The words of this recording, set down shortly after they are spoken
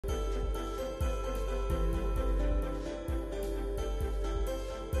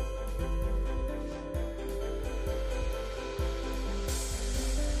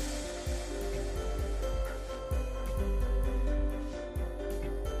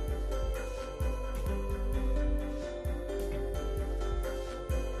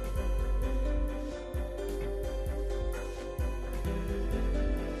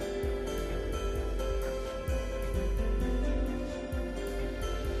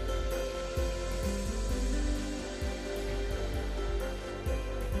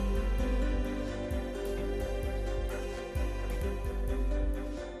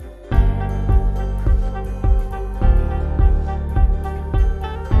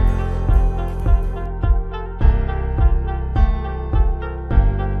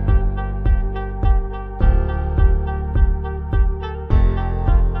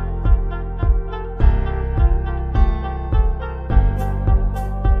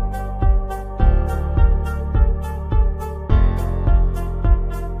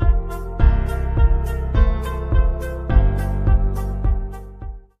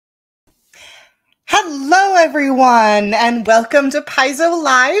everyone, and welcome to Paizo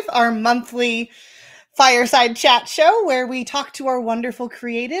Live, our monthly fireside chat show where we talk to our wonderful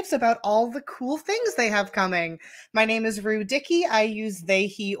creatives about all the cool things they have coming. My name is Dickey. I use they,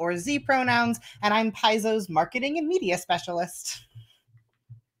 he, or Z pronouns, and I'm Paizo's marketing and media specialist.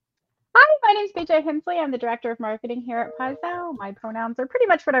 Hi, my name is Hensley. I'm the director of marketing here at Paizo. My pronouns are pretty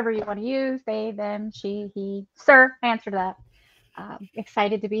much whatever you want to use. They, them, she, he, sir. Answer to that.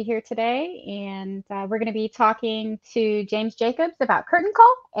 Excited to be here today, and we're going to be talking to James Jacobs about Curtain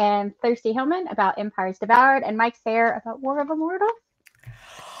Call, and Thurston Hillman about Empire's Devoured, and Mike Sayre about War of Immortals.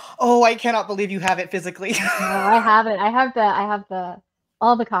 Oh, I cannot believe you have it physically. No, I have it. I have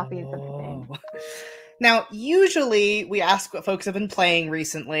all the copies of the thing. Now, usually we ask what folks have been playing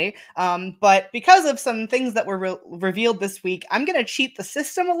recently, but because of some things that were revealed this week, I'm going to cheat the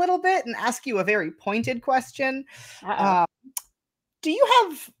system a little bit and ask you a very pointed question. Do you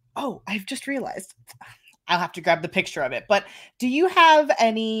have, I've just realized, I'll have to grab the picture of it, but do you have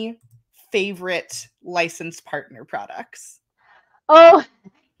any favorite licensed partner products? Oh,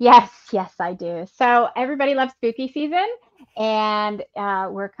 yes, I do. So everybody loves spooky season, and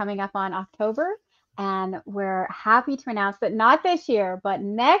we're coming up on October, and we're happy to announce that not this year, but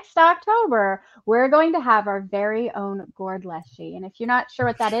next October, we're going to have our very own gourd leshy. And if you're not sure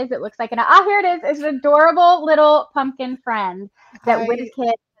what that is, it looks like here it is. It's an adorable little pumpkin friend that WizKids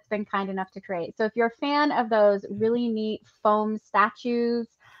has been kind enough to create. So if you're a fan of those really neat foam statues,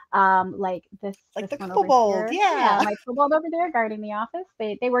 like the kobold, yeah, my kobold over there guarding the office.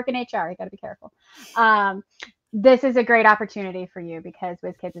 They work in HR. You got to be careful. This is a great opportunity for you because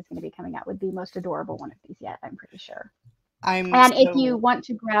WizKids is going to be coming out with the most adorable one of these yet. I'm pretty sure. If you want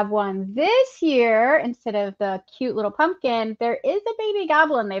to grab one this year instead of the cute little pumpkin, there is a baby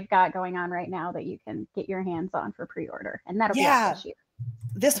goblin they've got going on right now that you can get your hands on for pre-order, and that'll be out this year.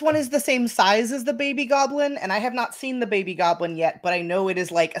 This one is the same size as the baby goblin, and I have not seen the baby goblin yet, but I know it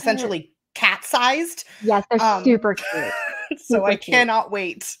is like essentially cat-sized. Yes, they're super cute. So I cannot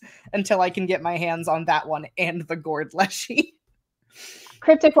wait until I can get my hands on that one and the gourd leshy.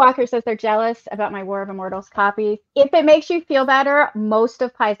 Cryptic Walker says they're jealous about my War of Immortals copies. If it makes you feel better, most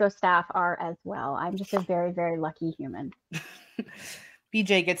of Paizo staff are as well. I'm just a very, very lucky human.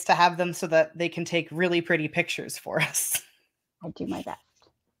 BJ gets to have them so that they can take really pretty pictures for us. I do my best.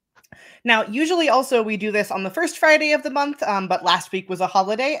 Now, usually also we do this on the first Friday of the month, but last week was a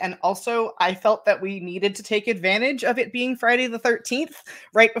holiday, and also I felt that we needed to take advantage of it being Friday the 13th,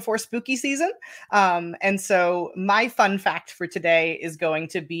 right before spooky season. And so my fun fact for today is going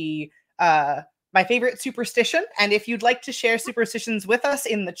to be my favorite superstition. And if you'd like to share superstitions with us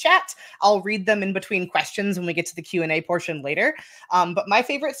in the chat, I'll read them in between questions when we get to the Q&A portion later. But my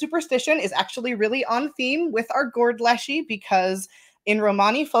favorite superstition is actually really on theme with our gourd leshy, because in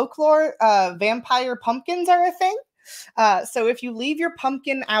Romani folklore, vampire pumpkins are a thing. So if you leave your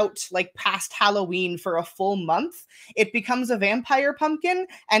pumpkin out like past Halloween for a full month, it becomes a vampire pumpkin,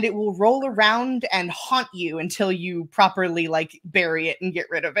 and it will roll around and haunt you until you properly like bury it and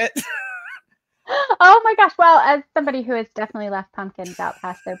get rid of it. Oh my gosh. Well, as somebody who has definitely left pumpkins out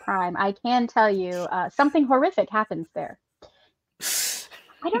past their prime, I can tell you something horrific happens there.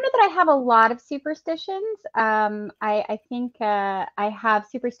 I don't know that I have a lot of superstitions. I think I have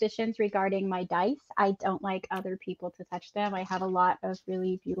superstitions regarding my dice. I don't like other people to touch them. I have a lot of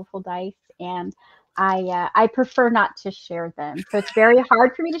really beautiful dice, and I prefer not to share them. So it's very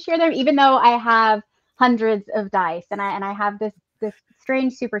hard for me to share them, even though I have hundreds of dice, and I have this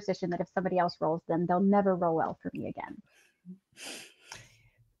strange superstition that if somebody else rolls them, they'll never roll well for me again.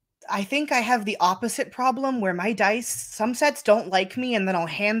 I think I have the opposite problem where my dice, some sets don't like me, and then I'll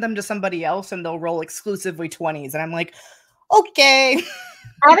hand them to somebody else and they'll roll exclusively 20s. And I'm like, okay.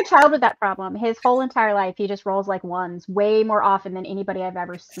 I have a child with that problem. His whole entire life, he just rolls like ones way more often than anybody I've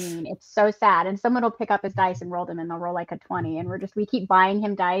ever seen. It's so sad. And someone will pick up his dice and roll them, and they'll roll like a 20. And we keep buying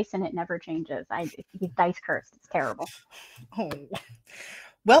him dice, and it never changes. He's dice cursed. It's terrible. Oh.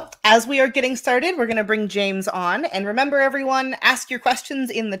 Well, as we are getting started, we're going to bring James on. And remember, everyone, ask your questions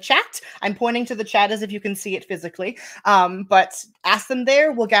in the chat. I'm pointing to the chat as if you can see it physically. But ask them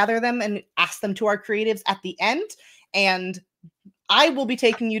there. We'll gather them and ask them to our creatives at the end. And I will be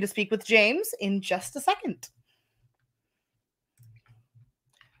taking you to speak with James in just a second.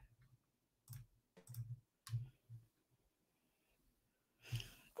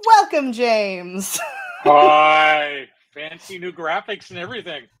 Welcome, James. Hi. Fancy new graphics and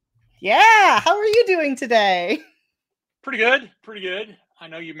everything. Yeah. How are you doing today? Pretty good. I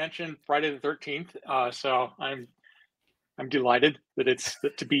know you mentioned Friday the 13th, so I'm delighted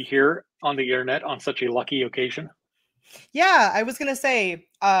that to be here on the internet on such a lucky occasion. Yeah, I was gonna say,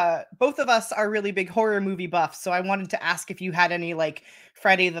 both of us are really big horror movie buffs, so I wanted to ask if you had any like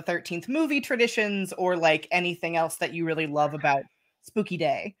Friday the 13th movie traditions or like anything else that you really love about Spooky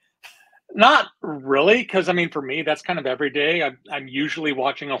Day. Not really, because I mean, for me, that's kind of every day. I'm usually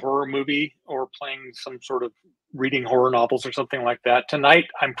watching a horror movie or playing some sort of reading horror novels or something like that. Tonight,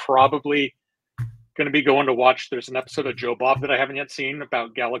 I'm probably going to be going to watch. There's an episode of Joe Bob that I haven't yet seen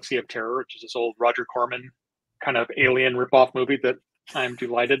about Galaxy of Terror, which is this old Roger Corman kind of alien ripoff movie that I'm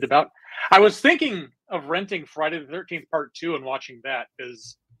delighted about. I was thinking of renting Friday the 13th Part 2 and watching that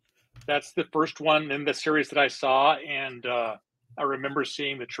because that's the first one in the series that I saw, and I remember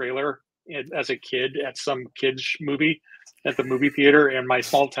seeing the trailer as a kid at some kids movie at the movie theater in my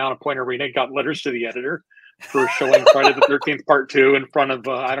small town of Point Arena. Got letters to the editor for showing Friday the 13th Part 2 in front of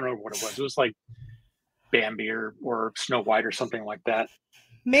I don't know what it was. It was like Bambi or Snow White or something like that.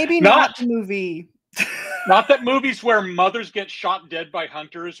 Maybe not the movie. Not that movies where mothers get shot dead by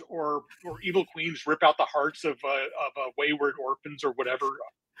hunters or evil queens rip out the hearts of wayward orphans or whatever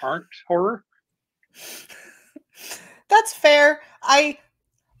aren't horror. That's fair. I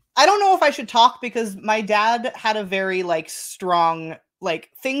don't know if I should talk because my dad had a very like strong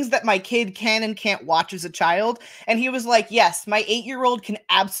like things that my kid can and can't watch as a child. And he was like, yes, my 8-year-old can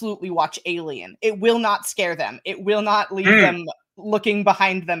absolutely watch Alien. It will not scare them. It will not leave them looking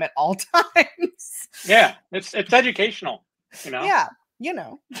behind them at all times. Yeah, it's educational, you know? Yeah, you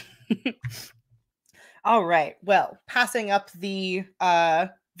know. All right. Well, passing up the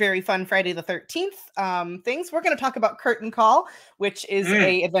very fun Friday the 13th things, we're going to talk about Curtain Call, which is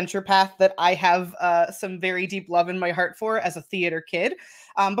a adventure path that I have some very deep love in my heart for as a theater kid.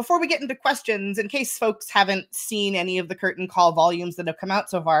 Before we get into questions, in case folks haven't seen any of the Curtain Call volumes that have come out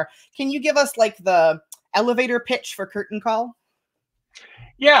so far, can you give us like the elevator pitch for Curtain Call?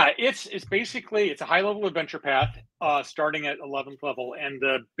 Yeah, it's basically it's a high level adventure path starting at 11th level, and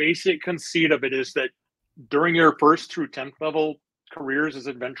the basic conceit of it is that during your 1st through 10th level careers as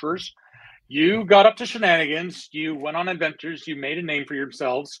adventurers, you got up to shenanigans, you went on adventures, you made a name for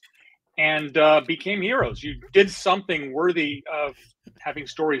yourselves, and became heroes. You did something worthy of having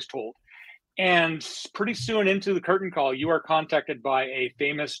stories told. And pretty soon into the Curtain Call, you are contacted by a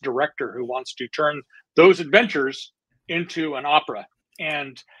famous director who wants to turn those adventures into an opera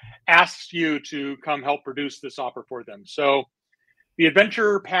and asks you to come help produce this opera for them. So the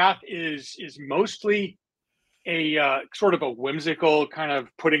adventure path is mostly a sort of a whimsical kind of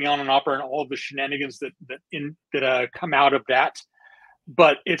putting on an opera and all of the shenanigans that come out of that.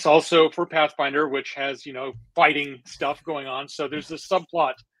 But it's also for Pathfinder, which has, you know, fighting stuff going on. So there's this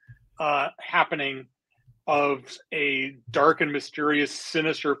subplot happening of a dark and mysterious,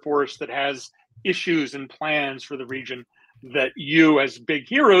 sinister force that has issues and plans for the region that you, as big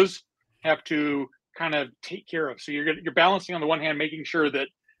heroes, have to kind of take care of. So you're balancing on the one hand, making sure that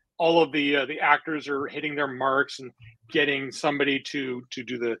all of the actors are hitting their marks and getting somebody to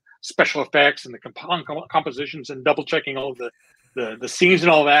do the special effects and the compositions and double checking all of the scenes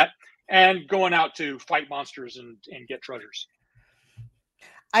and all that, and going out to fight monsters and get treasures.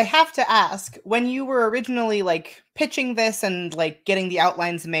 I have to ask, when you were originally like pitching this and like getting the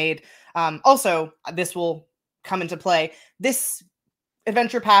outlines made, also this will come into play. This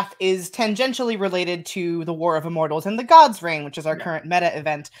adventure path is tangentially related to the War of Immortals and the God's Reign, which is our current meta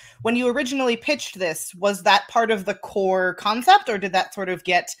event. When you originally pitched this, was that part of the core concept, or did that sort of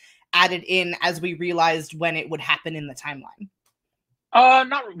get added in as we realized when it would happen in the timeline?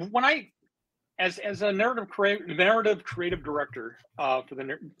 Not when as a narrative creative director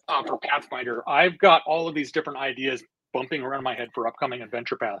for Pathfinder, I've got all of these different ideas bumping around my head for upcoming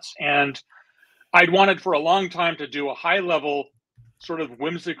adventure paths, and I'd wanted for a long time to do a high level, sort of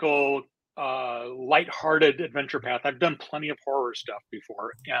whimsical, lighthearted adventure path. I've done plenty of horror stuff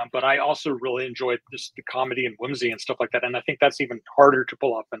before, but I also really enjoyed just the comedy and whimsy and stuff like that. And I think that's even harder to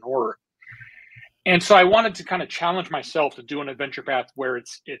pull off than horror. And so I wanted to kind of challenge myself to do an adventure path where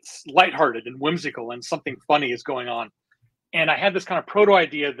it's lighthearted and whimsical and something funny is going on. And I had this kind of proto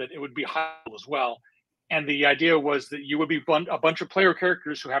idea that it would be high level as well. And the idea was that you would be a bunch of player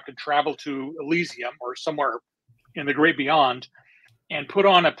characters who have to travel to Elysium or somewhere in the great beyond and put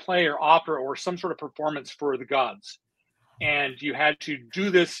on a play or opera or some sort of performance for the gods. And you had to do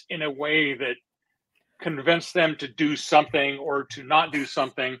this in a way that convinced them to do something or to not do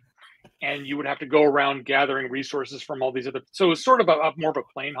something. And you would have to go around gathering resources from all these other. So it was sort of more of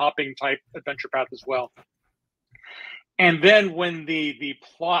a plane hopping type adventure path as well. And then when the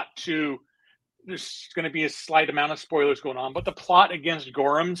plot to, there's going to be a slight amount of spoilers going on, but the plot against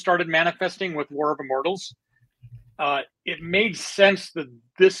Gorham started manifesting with War of Immortals. It made sense that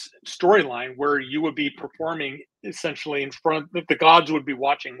this storyline where you would be performing essentially in front of the gods would be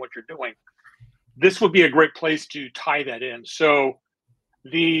watching what you're doing. This would be a great place to tie that in. So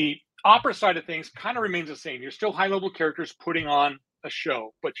the opera side of things kind of remains the same. You're still high level characters putting on a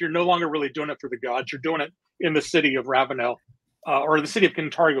show, but you're no longer really doing it for the gods. You're doing it in the city of Ravenel, or the city of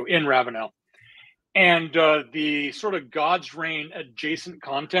Cantargo in Ravenel. And the sort of God's Reign adjacent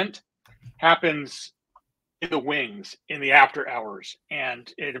content happens in the wings, in the after hours.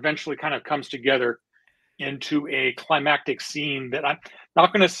 And it eventually kind of comes together into a climactic scene that I'm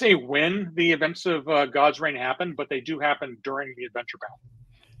not going to say when the events of God's Reign happen, but they do happen during the adventure path.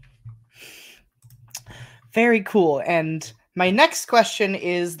 Very cool. And my next question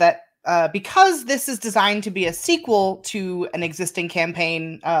is that because this is designed to be a sequel to an existing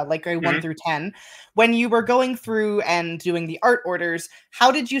campaign, like Grade 1 through 10, when you were going through and doing the art orders,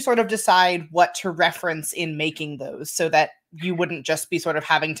 how did you sort of decide what to reference in making those so that you wouldn't just be sort of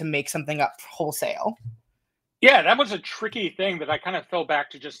having to make something up wholesale? Yeah, that was a tricky thing that I kind of fell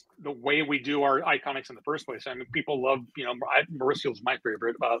back to just the way we do our iconics in the first place. I mean, people love, Mauricio's my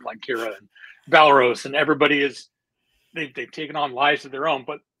favorite, like Kira and Valeros, and everybody is, they've taken on lives of their own,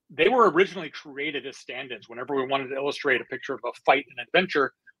 but they were originally created as stand-ins. Whenever we wanted to illustrate a picture of a fight and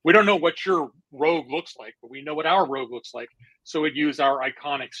adventure, we don't know what your rogue looks like, but we know what our rogue looks like. So we'd use our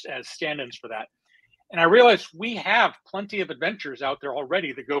iconics as stand-ins for that. And I realized we have plenty of adventures out there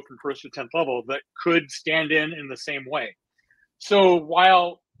already that go from 1st to 10th level that could stand in the same way. So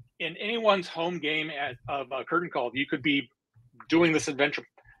while in anyone's home game of Curtain Call, you could be doing this adventure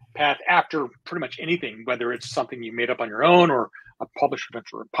path after pretty much anything, whether it's something you made up on your own or a published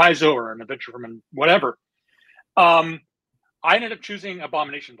adventure or Paizo or an adventure from whatever. I ended up choosing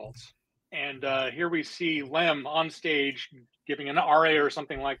Abomination Vaults. And here we see Lem on stage giving an RA or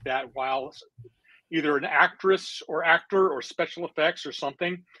something like that while either an actress or actor or special effects or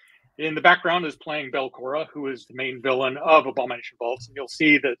something in the background is playing Belcora, who is the main villain of Abomination Vaults. And you'll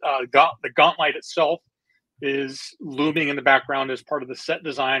see that the gauntlet itself is looming in the background as part of the set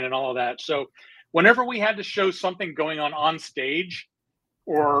design and all of that. So whenever we had to show something going on stage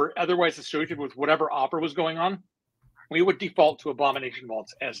or otherwise associated with whatever opera was going on, we would default to Abomination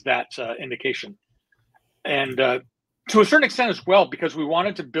Vaults as that indication. And to a certain extent as well, because we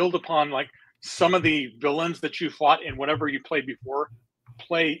wanted to build upon like some of the villains that you fought in whatever you played before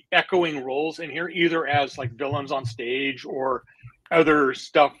play echoing roles in here, either as like villains on stage or other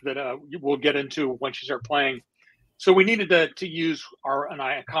stuff that we'll get into once you start playing. So we needed to use an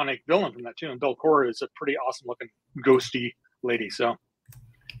iconic villain from that too. And Belcora is a pretty awesome looking ghosty lady. So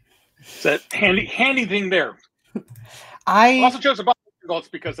it's a handy thing there. I also chose Abomination Vaults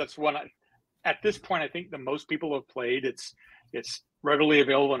because that's one at this point I think the most people have played. It's readily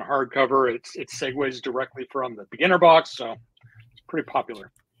available in hardcover. It segues directly from the beginner box, so it's pretty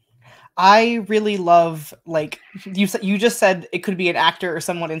popular. I really love, like you just said, it could be an actor or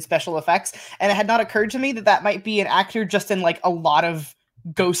someone in special effects, and it had not occurred to me that might be an actor just in like a lot of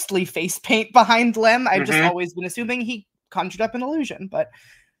ghostly face paint behind Lem. I've just always been assuming he conjured up an illusion, but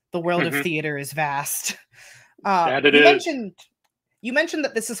the world of theater is vast. You mentioned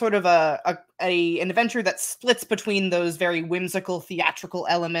that this is sort of an adventure that splits between those very whimsical theatrical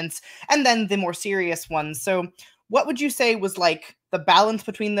elements and then the more serious ones. So what would you say was like the balance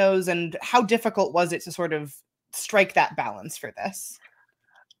between those, and how difficult was it to sort of strike that balance for this?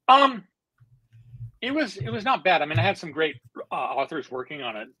 It was not bad. I mean, I had some great authors working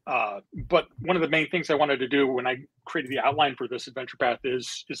on it. But one of the main things I wanted to do when I created the outline for this adventure path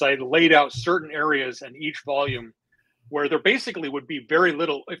is I laid out certain areas in each volume where there basically would be very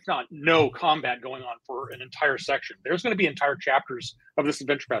little, if not no, combat going on for an entire section. There's going to be entire chapters of this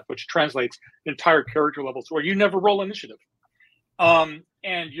adventure path, which translates entire character levels where you never roll initiative.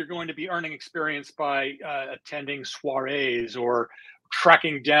 And you're going to be earning experience by attending soirees or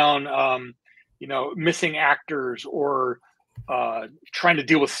tracking down, missing actors or trying to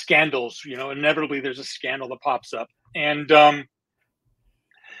deal with scandals. Inevitably there's a scandal that pops up. And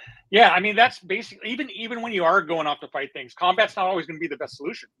yeah, I mean, that's basically, even when you are going off to fight things, combat's not always going to be the best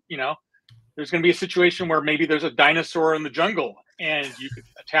solution. There's going to be a situation where maybe there's a dinosaur in the jungle and you could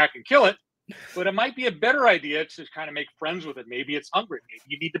attack and kill it, but it might be a better idea to kind of make friends with it. Maybe it's hungry. Maybe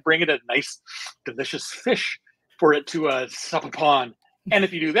you need to bring it a nice, delicious fish for it to sup upon. And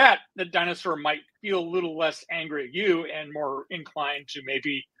if you do that, the dinosaur might feel a little less angry at you and more inclined to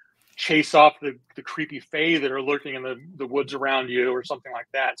maybe chase off the creepy fae that are lurking in the woods around you or something like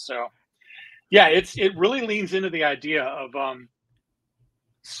that. So yeah, it really leans into the idea of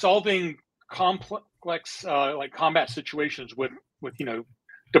solving complex like combat situations with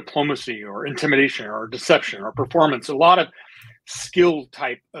diplomacy or intimidation or deception or performance. A lot of skill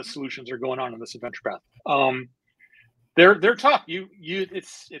type solutions are going on in this adventure path. They're tough.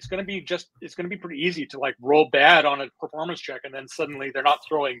 It's going to be pretty easy to like roll bad on a performance check, and then suddenly they're not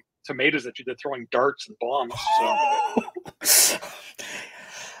throwing tomatoes at you; they're throwing darts and bombs. So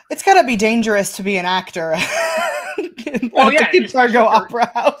it's got to be dangerous to be an actor. Well, yeah, the Fargo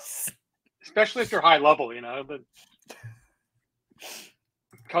Opera House, especially if you're high level. You know, the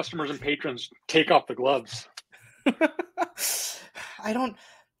customers and patrons take off the gloves.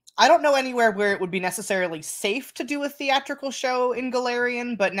 I don't know anywhere where it would be necessarily safe to do a theatrical show in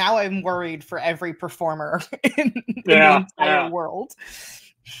Galarian, but now I'm worried for every performer in the entire world.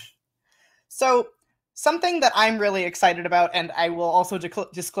 So something that I'm really excited about, and I will also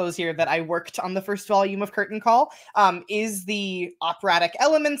disclose here that I worked on the first volume of Curtain Call, is the operatic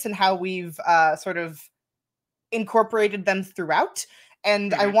elements and how we've sort of incorporated them throughout.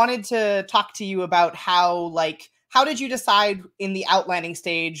 And I wanted to talk to you about how did you decide in the outlining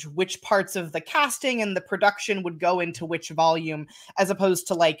stage which parts of the casting and the production would go into which volume, as opposed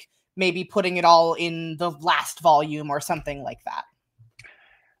to like maybe putting it all in the last volume or something like that?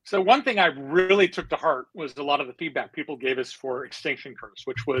 So one thing I really took to heart was a lot of the feedback people gave us for Extinction Curse,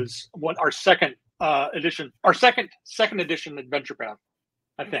 which was what our second edition adventure path,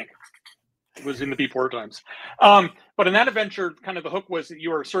 I think. It was in the before times. But in that adventure, kind of the hook was that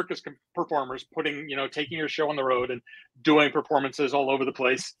you were circus performers taking your show on the road and doing performances all over the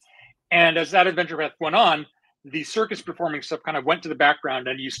place. And as that adventure path went on, the circus performing stuff kind of went to the background,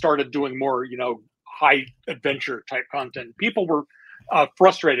 and you started doing more, high adventure type content. People were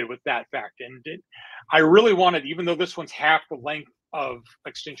frustrated with that fact. And I really wanted, even though this one's half the length of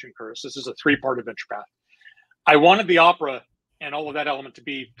Extinction Curse, this is a 3-part adventure path, I wanted the opera and all of that element to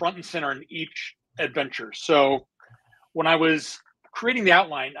be front and center in each adventure. So when I was creating the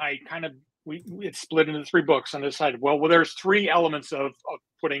outline, it split into 3 books, and I decided, well, there's 3 elements of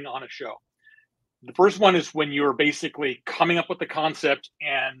putting on a show. The first one is when you're basically coming up with the concept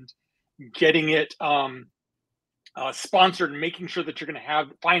and getting it sponsored and making sure that you're going to have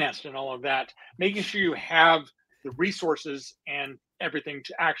financed and all of that, making sure you have the resources and everything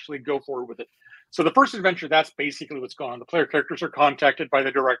to actually go forward with it. So the first adventure, that's basically what's going on. The player characters are contacted by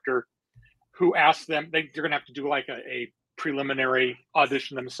the director, who asks them, they're going to have to do like a preliminary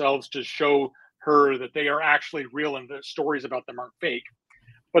audition themselves to show her that they are actually real and the stories about them aren't fake.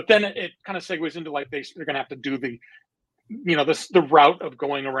 But then it kind of segues into like they're going to have to do the route of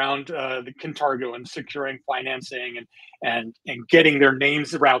going around the Kintargo and securing financing and getting their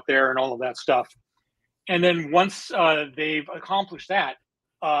names out there and all of that stuff. And then once they've accomplished that,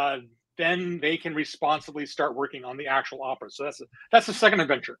 then they can responsibly start working on the actual opera. So that's the second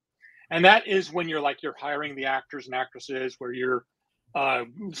adventure. And that is when you're hiring the actors and actresses, where you're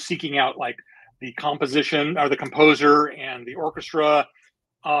seeking out like the composition or the composer and the orchestra,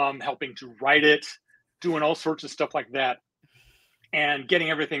 helping to write it, doing all sorts of stuff like that, and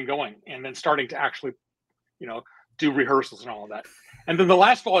getting everything going, and then starting to actually, do rehearsals and all of that. And then the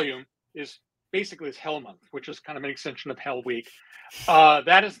last volume is basically Hell Month, which is kind of an extension of Hell Week.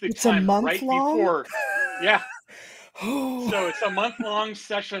 That is the time right before, yeah. So it's a month-long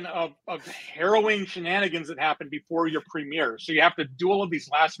session of harrowing shenanigans that happen before your premiere. So you have to do all of these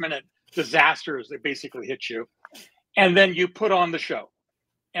last-minute disasters that basically hit you, and then you put on the show.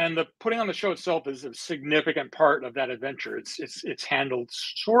 And the putting on the show itself is a significant part of that adventure. It's handled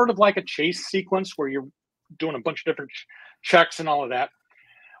sort of like a chase sequence where you're doing a bunch of different checks and all of that.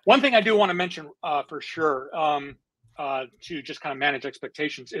 One thing I do want to mention for sure, to just kind of manage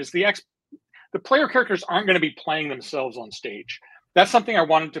expectations, is the player characters aren't going to be playing themselves on stage. That's something I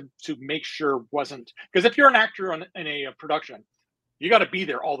wanted to make sure wasn't, because if you're an actor in a production, you got to be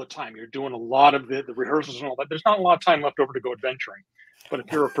there all the time. You're doing a lot of the rehearsals and all that. There's not a lot of time left over to go adventuring. But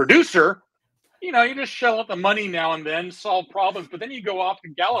if you're a producer, you just shell out the money now and then, solve problems, but then you go off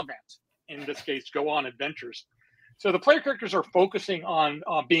and gallivant. In this case, go on adventures. So the player characters are focusing on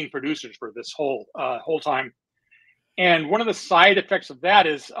being producers for this whole time. And one of the side effects of that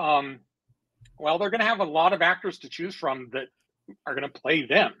is, they're going to have a lot of actors to choose from that are going to play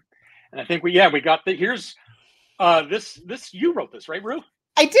them. And I think we got here's this. You wrote this, right, Rue?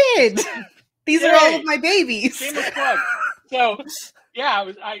 I did. These are all of my babies. Shameless plug. So,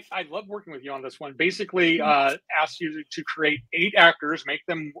 yeah, I love working with you on this one. Basically, asked you to create 8 actors, make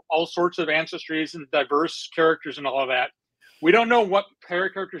them all sorts of ancestries and diverse characters and all of that. We don't know what player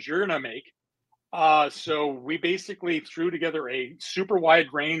characters you're going to make. So we basically threw together a super wide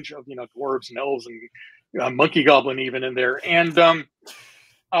range of, dwarves and elves and monkey goblin even in there. And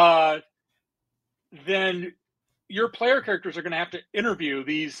then your player characters are going to have to interview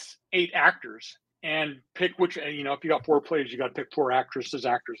these 8 actors and pick which, if you got 4 players, you got to pick 4 actresses,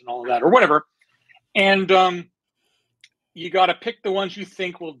 actors, and all of that, or whatever. And you got to pick the ones you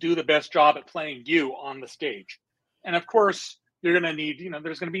think will do the best job at playing you on the stage. And of course, you're going to need,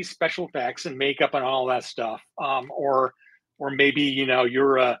 there's going to be special effects and makeup and all that stuff. Or maybe,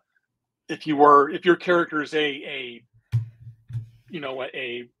 if your character is a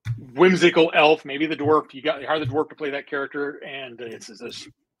whimsical elf, maybe the dwarf, you hire the dwarf to play that character, and it's this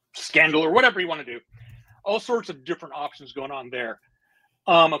scandal or whatever you want to do. All sorts of different options going on there.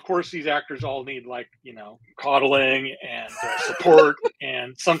 Of course, these actors all need coddling and support,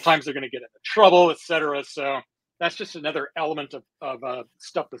 and sometimes they're going to get into trouble, etc. So that's just another element of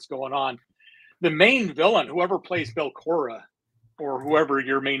stuff that's going on. The main villain, whoever plays Belcora, or whoever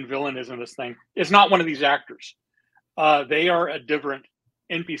your main villain is in this thing, is not one of these actors. They are a different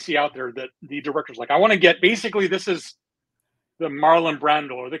NPC out there that the director's like, I want to get, basically this is the Marlon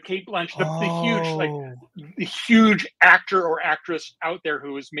Brando or the Cate Blanchett, the huge actor or actress out there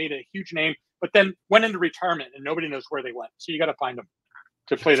who has made a huge name, but then went into retirement and nobody knows where they went. So you got to find them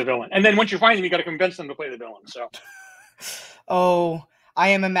to play the villain. And then once you find them, you got to convince them to play the villain. So, I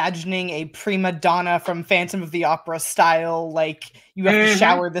am imagining a prima donna from Phantom of the Opera style. Like, you have to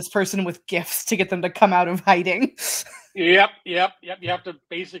shower this person with gifts to get them to come out of hiding. Yep. You have to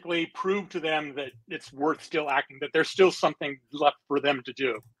basically prove to them that it's worth still acting, that there's still something left for them to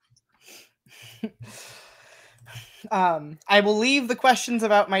do. I will leave the questions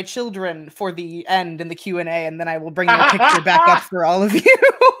about my children for the end in the Q&A, and then I will bring the picture back up for all of you.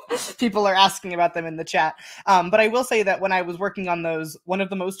 People are asking about them in the chat. But I will say that when I was working on those, one of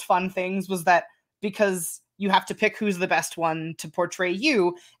the most fun things was that because you have to pick who's the best one to portray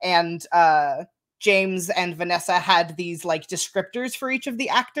you, and James and Vanessa had these like descriptors for each of the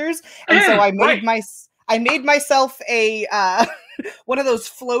actors, and so I made myself a one of those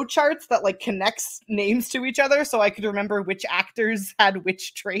flow charts that like connects names to each other, so I could remember which actors had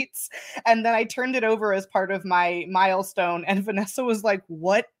which traits. And then I turned it over as part of my milestone, and Vanessa was like,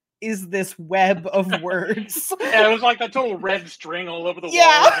 "What is this web of words?" Yeah, it was like that total red string all over the wall.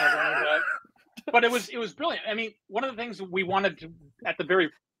 Yeah. But it was brilliant. I mean, one of the things we wanted to at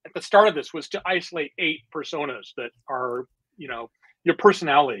the start of this was to isolate 8 personas that are, your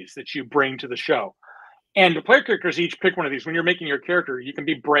personalities that you bring to the show. And the player characters each pick one of these. When you're making your character, you can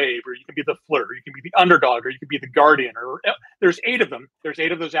be brave, or you can be the flirt, or you can be the underdog, or you can be the guardian, or there's 8 of them. There's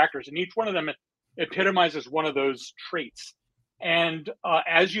 8 of those actors, and each one of them epitomizes one of those traits. And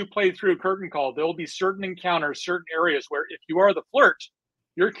as you play through Curtain Call, there will be certain encounters, certain areas where if you are the flirt,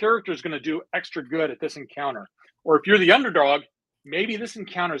 your character is going to do extra good at this encounter. Or if you're the underdog, maybe this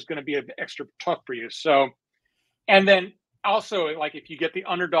encounter is going to be a bit extra tough for you. So, and then also, like if you get the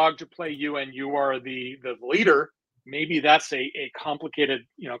underdog to play you and you are the leader, maybe that's a complicated,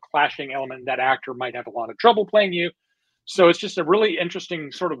 clashing element. That actor might have a lot of trouble playing you. So it's just a really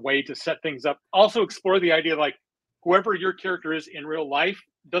interesting sort of way to set things up. Also explore the idea like whoever your character is in real life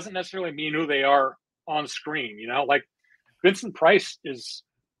doesn't necessarily mean who they are on screen. Like Vincent Price was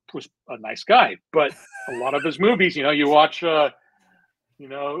a nice guy, but a lot of his movies, you watch, Mask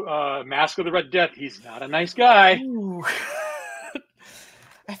of the Red Death, he's not a nice guy. Ooh.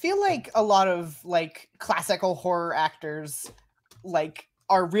 I feel like a lot of like classical horror actors like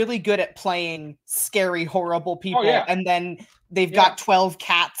are really good at playing scary, horrible people, and then they've got 12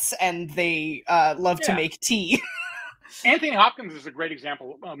 cats and they love to make tea. Anthony Hopkins is a great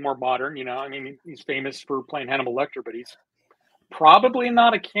example, more modern. I mean, he's famous for playing Hannibal Lecter, but he's probably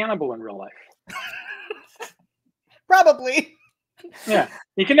not a cannibal in real life. Probably. Yeah,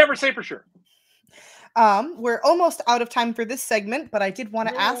 you can never say for sure. We're almost out of time for this segment, but I did want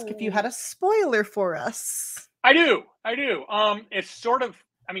to ask if you had a spoiler for us. I do. It's sort of,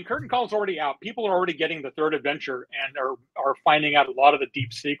 Curtain Call is already out. People are already getting the 3rd adventure and are finding out a lot of the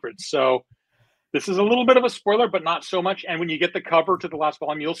deep secrets. So this is a little bit of a spoiler, but not so much. And when you get the cover to the last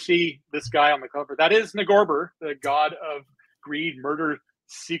volume, you'll see this guy on the cover. That is Nagorber, the god of greed, murder,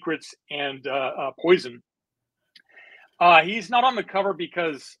 secrets, and poison. He's not on the cover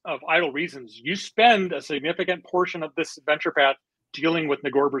because of idle reasons. You spend a significant portion of this adventure path dealing with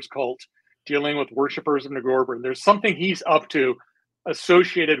Nagorber's cult, dealing with worshippers of Nagorber. And there's something he's up to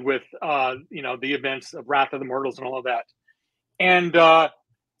associated with, the events of Wrath of the Immortals and all of that. And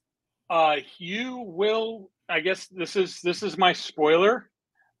you will, I guess this is my spoiler.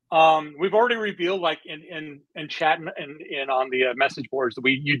 We've already revealed, like in chat and on the message boards, that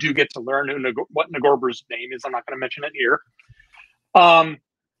you do get to learn what Nagorber's name is. I'm not going to mention it here.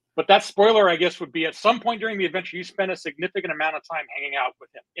 But that spoiler, I guess, would be at some point during the adventure, you spend a significant amount of time hanging out with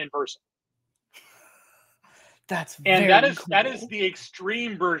him in person. That is the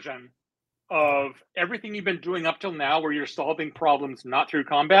extreme version of everything you've been doing up till now, where you're solving problems not through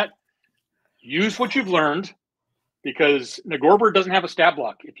combat. Use what you've learned because Nagorber doesn't have a stab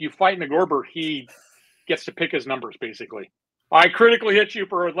block. If you fight Nagorber, he gets to pick his numbers, basically. I critically hit you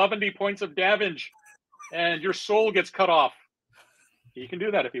for 11 points of damage, and your soul gets cut off. He can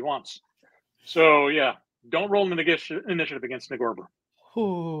do that if he wants. So, yeah, don't roll an initiative against Nagorber.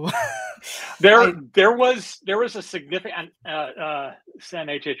 There was a significant San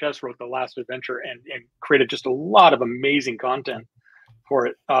HHS wrote the last adventure and created just a lot of amazing content for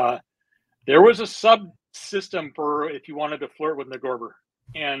it. There was a subsystem for if you wanted to flirt with Nagorber,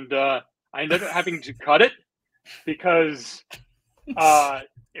 and I ended up having to cut it because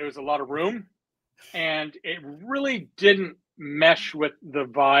it was a lot of room, and it really didn't mesh with the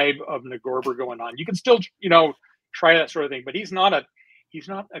vibe of Nagorber going on. You can still, try that sort of thing, but he's not a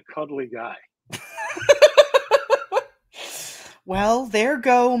cuddly guy. Well, there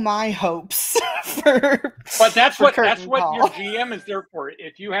go my hopes But that's what your GM is there for.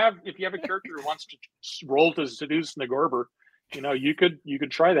 If you have a character who wants to roll to seduce Nagorber, you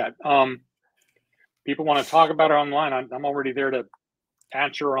could try that. People want to talk about it online. I'm already there to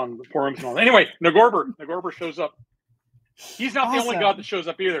answer on the forums and all. Anyway, Nagorber shows up. He's not the only god that shows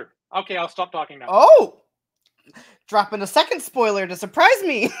up either. Okay, I'll stop talking now. Oh, dropping a second spoiler to surprise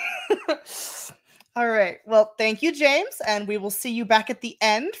me. All right. Well, thank you, James, and we will see you back at the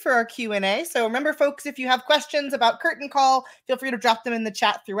end for our Q&A. So remember, folks, if you have questions about Curtain Call, feel free to drop them in the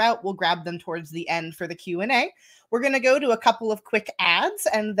chat throughout. We'll grab them towards the end for the Q&A. We're going to go to a couple of quick ads,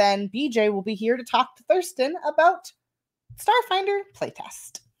 and then BJ will be here to talk to Thurston about Starfinder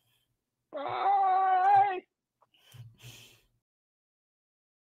Playtest. Bye.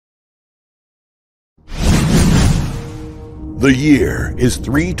 The year is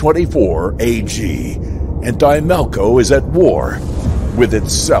 324 AG, and Dimelco is at war with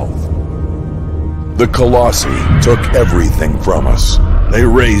itself. The Colossi took everything from us. They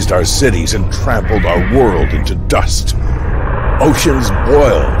razed our cities and trampled our world into dust. Oceans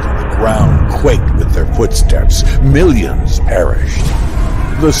boiled, the ground quaked with their footsteps. Millions perished.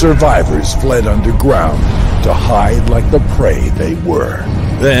 The survivors fled underground to hide like the prey they were.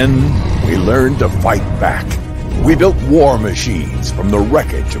 Then we learned to fight back. We built war machines from the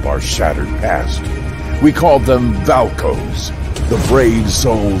wreckage of our shattered past. We called them Valkos. The brave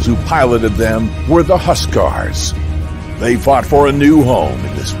souls who piloted them were the Huskars. They fought for a new home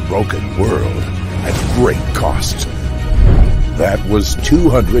in this broken world at great cost. That was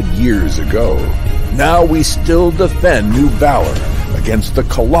 200 years ago. Now we still defend New Valor against the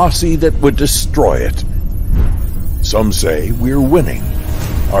Colossi that would destroy it. Some say we're winning.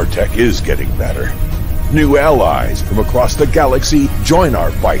 Our tech is getting better. New allies from across the galaxy join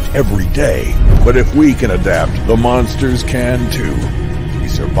our fight every day. But if we can adapt, the monsters can too. We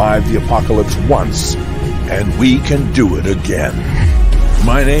survived the apocalypse once, and we can do it again.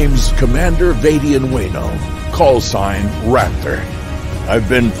 My name's Commander Vadian Wayno, call sign Raptor. I've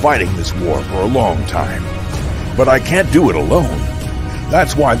been fighting this war for a long time, but I can't do it alone.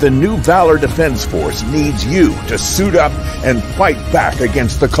 That's why the New Valor Defense Force needs you to suit up and fight back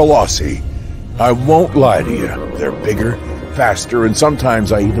against the Colossi. I won't lie to you. They're bigger, faster, and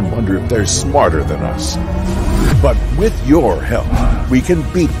sometimes I even wonder if they're smarter than us. But with your help, we can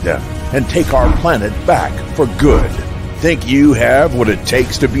beat them and take our planet back for good. Think you have what it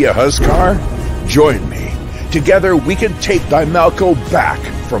takes to be a Huskar? Join me. Together we can take Dimelco back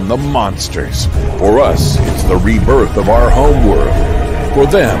from the monsters. For us, it's the rebirth of our homeworld. For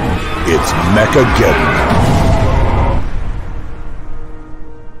them, it's Mechageddon.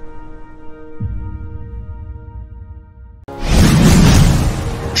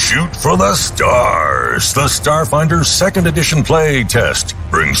 Shoot for the stars! The Starfinder 2nd Edition Playtest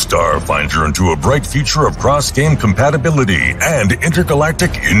brings Starfinder into a bright future of cross-game compatibility and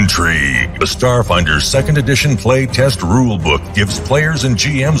intergalactic intrigue. The Starfinder 2nd Edition Playtest Rulebook gives players and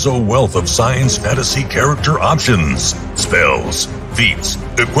GMs a wealth of science fantasy character options, spells, feats,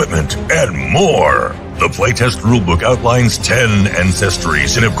 equipment, and more. The Playtest Rulebook outlines 10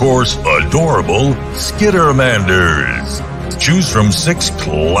 ancestries and, of course, adorable Skittermanders. Choose from 6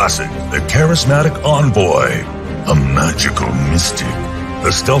 classic, the charismatic envoy, a magical mystic,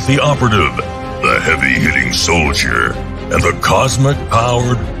 the stealthy operative, the heavy-hitting soldier, and the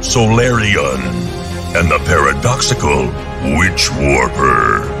cosmic-powered Solarian, and the paradoxical Witch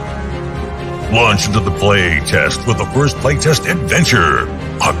Warper. Launch into the playtest with the first Playtest Adventure,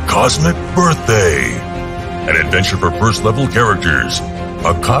 a Cosmic Birthday. An adventure for first-level characters.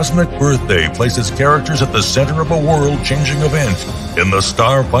 A Cosmic Birthday places characters at the center of a world-changing event in the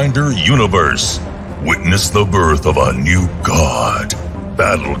Starfinder universe. Witness the birth of a new god,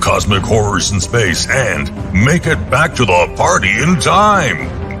 battle cosmic horrors in space, and make it back to the party in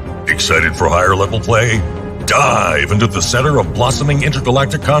time. Excited for higher-level play? Dive into the center of blossoming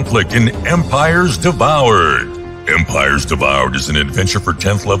intergalactic conflict in Empire's Devoured. Empire's Devoured is an adventure for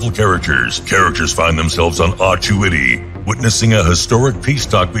 10th level characters. Characters find themselves on Artuity, witnessing a historic peace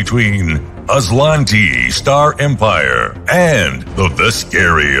talk between Aslanti, Star Empire, and the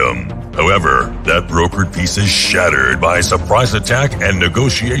Veskarium. However, that brokered peace is shattered by a surprise attack and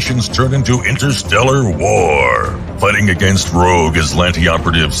negotiations turn into interstellar war. Fighting against rogue Aslanti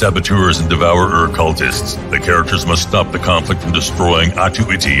operatives, saboteurs, and devourer cultists, the characters must stop the conflict from destroying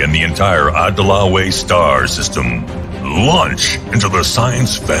Atuiti and the entire Adalawe star system. Launch into the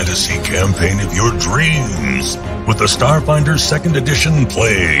science fantasy campaign of your dreams with the Starfinder 2nd Edition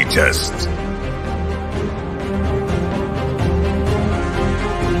Playtest.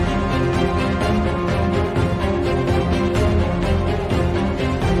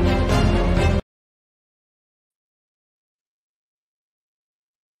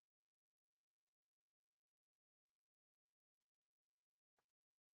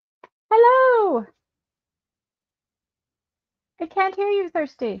 Hello. I can't hear you,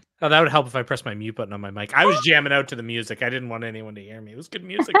 Thirsty. Oh, that would help if I pressed my mute button on my mic. I was jamming out to the music. I didn't want anyone to hear me. It was good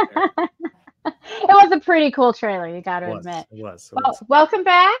music there. It was a pretty cool trailer, you got to admit. It was. Well, welcome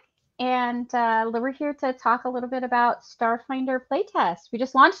back. And we're here to talk a little bit about Starfinder Playtest. We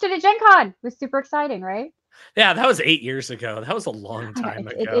just launched it at Gen Con. It was super exciting, right? Yeah, that was 8 years ago. That was a long time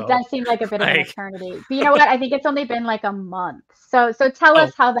ago. It does seem like a bit of an eternity. But you know what? I think it's only been like a month. So tell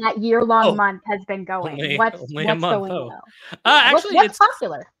us how that year-long month has been going. What's going well? Actually, what's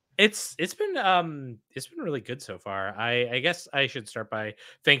popular? It's been really good so far. I guess I should start by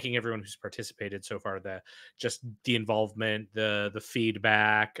thanking everyone who's participated so far. The involvement, the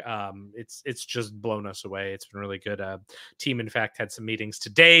feedback. It's just blown us away. It's been really good. Team, in fact, had some meetings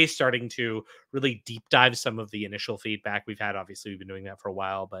today, starting to really deep dive some of the initial feedback we've had. Obviously, we've been doing that for a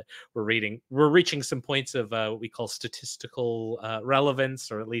while, but we're reaching some points of what we call statistical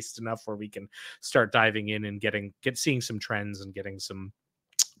relevance, or at least enough where we can start diving in and seeing some trends and getting some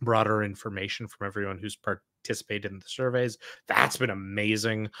broader information from everyone who's participated in the surveys. That's been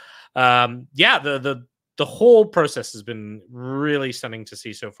amazing. The whole process has been really stunning to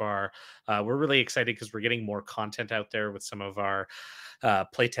see so far. We're really excited because we're getting more content out there with some of our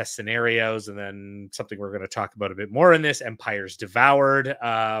playtest scenarios, and then something we're going to talk about a bit more in this, Empire's Devoured.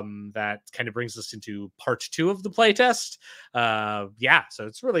 That kind of brings us into part 2 of the playtest. So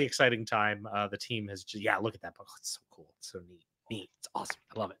it's a really exciting time. The team has look at that book. It's so cool. It's so neat. It's awesome.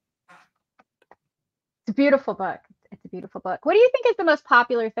 I love it. It's a beautiful book. It's a beautiful book. What do you think is the most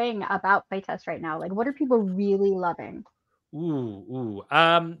popular thing about playtest right now? Like, what are people really loving?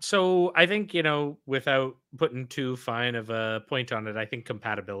 So I think, without putting too fine of a point on it, I think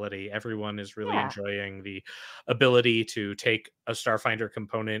compatibility. Everyone is really enjoying the ability to take a Starfinder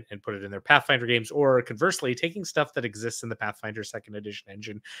component and put it in their Pathfinder games, or conversely, taking stuff that exists in the Pathfinder 2nd Edition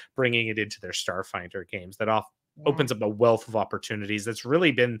engine, bringing it into their Starfinder games. That opens up a wealth of opportunities. That's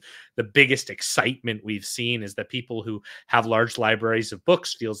really been the biggest excitement we've seen, is that people who have large libraries of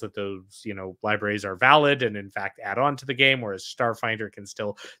books feels that those, libraries are valid and in fact add on to the game, whereas Starfinder can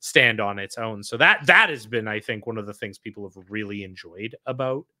still stand on its own. So that has been, I think, one of the things people have really enjoyed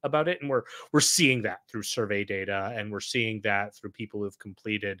about it. And we're seeing that through survey data, and we're seeing that through people who've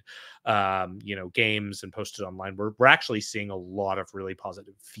completed games and posted online. We're actually seeing a lot of really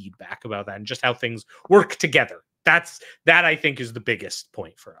positive feedback about that and just how things work together. That I think is the biggest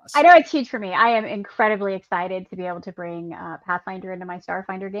point for us. I know it's huge for me. I am incredibly excited to be able to bring Pathfinder into my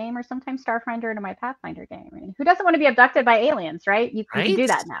Starfinder game, or sometimes Starfinder into my Pathfinder game. I mean, who doesn't want to be abducted by aliens, right? You can do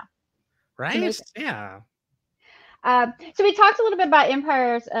that now. Right? Yeah. So we talked a little bit about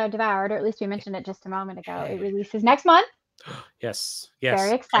Empire's Devoured, or at least we mentioned it just a moment ago. It releases next month. Yes.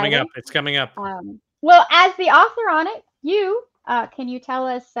 Very exciting. It's coming up. Well, as the author on it, can you tell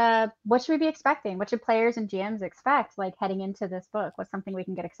us what should we be expecting? What should players and GMs expect, like, heading into this book? What's something we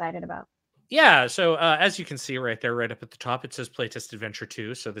can get excited about? Yeah, so as you can see right there, right up at the top, it says Playtest Adventure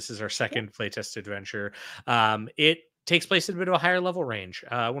 2. So this is our second Playtest Adventure. It takes place at a bit of a higher level range.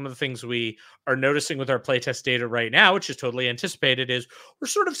 One of the things we are noticing with our playtest data right now, which is totally anticipated, is we're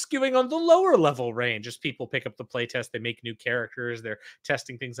sort of skewing on the lower level range. As people pick up the playtest, they make new characters, they're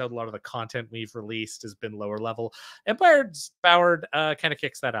testing things out. A lot of the content we've released has been lower level. Empire's Devoured kind of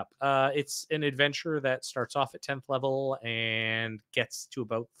kicks that up. It's an adventure that starts off at 10th level and gets to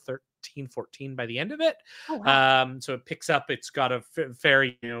about 13, 14 by the end of it. Oh, wow. So it picks up. It's got a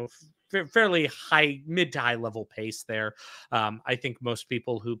very, fairly high, mid to high level pace there. I think most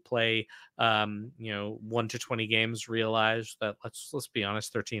people who play 1 to 20 games realize that let's be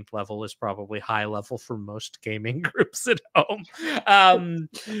honest, 13th level is probably high level for most gaming groups at home.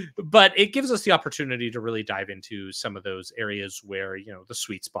 But it gives us the opportunity to really dive into some of those areas where, the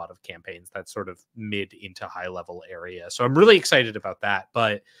sweet spot of campaigns, that sort of mid into high level area. So I'm really excited about that.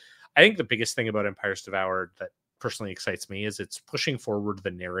 But I think the biggest thing about Empires Devoured that personally excites me is it's pushing forward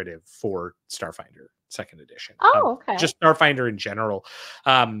the narrative for Starfinder 2nd edition. Okay. Just Starfinder in general.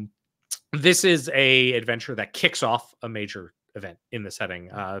 This is a adventure that kicks off a major event in the setting,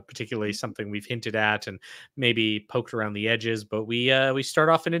 particularly something we've hinted at and maybe poked around the edges, but we start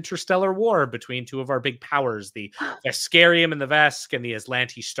off an interstellar war between two of our big powers, the Veskarium and the Vesk, and the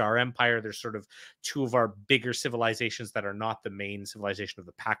Aslanti Star Empire. There's sort of two of our bigger civilizations that are not the main civilization of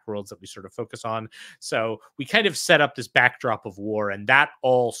the Pact Worlds that we sort of focus on. So we kind of set up this backdrop of war, and that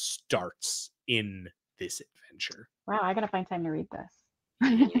all starts in this adventure. Wow, I gotta find time to read this.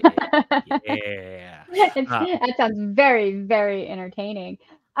 Yeah. That sounds very, very entertaining.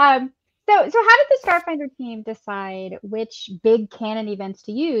 So how did the Starfinder team decide which big canon events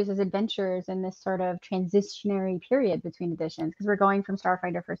to use as adventures in this sort of transitionary period between editions? Because we're going from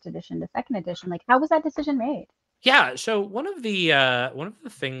Starfinder 1st edition to 2nd edition. Like, how was that decision made? Yeah, so one of the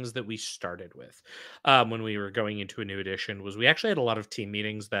things that we started with when we were going into a new edition was we actually had a lot of team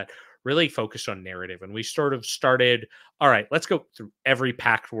meetings that really focused on narrative, and we sort of started, all right, let's go through every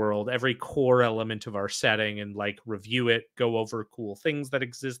Pact world, every core element of our setting, and like review it, go over cool things that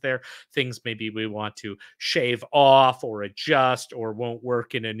exist there, things maybe we want to shave off or adjust or won't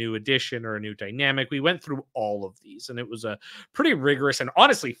work in a new edition or a new dynamic. We went through all of these, and it was a pretty rigorous and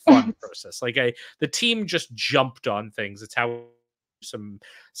honestly fun process. Like the team just jumped on things. It's how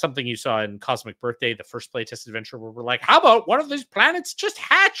something you saw in Cosmic Birthday, the first playtest adventure, where we're like, how about one of these planets just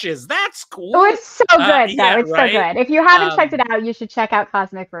hatches? That's cool. Oh, it's so good, yeah, it's right? so good. If you haven't checked it out, you should check out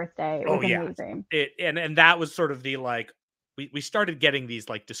Cosmic Birthday. It was amazing. And that was sort of the like, we started getting these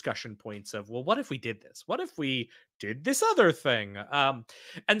like discussion points of, well, what if we did this? What if we did this other thing?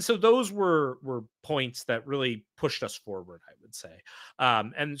 And so those were points that really pushed us forward, I would say.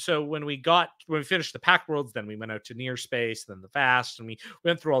 And so when we finished the Pact Worlds, then we went out to Near Space, then the Vast, and we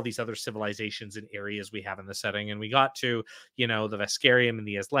went through all these other civilizations and areas we have in the setting. And we got to, the Veskarium and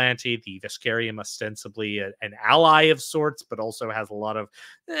the Aslanti. The Veskarium ostensibly an ally of sorts, but also has a lot of,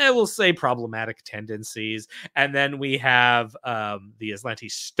 we'll say, problematic tendencies. And then we have the Aslanti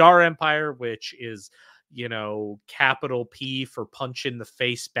Star Empire, which is, capital P for punch in the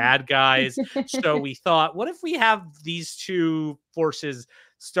face bad guys. So we thought, what if we have these two forces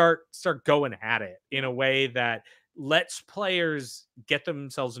start going at it in a way that lets players get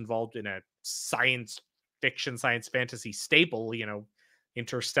themselves involved in a science fiction, science fantasy staple,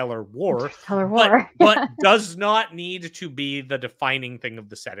 interstellar war, but does not need to be the defining thing of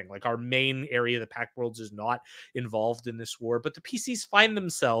the setting. Like our main area, the Pact Worlds, is not involved in this war, but the PCs find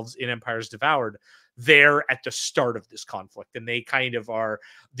themselves in Empires Devoured there at the start of this conflict, and they kind of are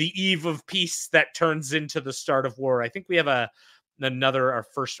the eve of peace that turns into the start of war. I think we have our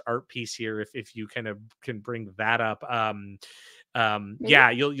first art piece here, if you kind of can bring that up.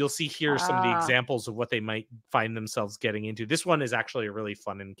 You'll see here some of the examples of what they might find themselves getting into. This one is actually a really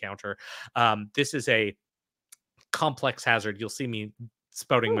fun encounter. This is a complex hazard. You'll see me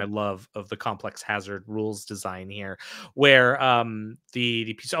spouting my love of the complex hazard rules design here, where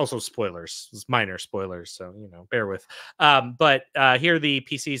the also spoilers, minor spoilers, so bear with. But here the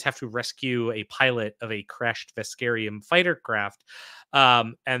PCs have to rescue a pilot of a crashed Veskarium fighter craft.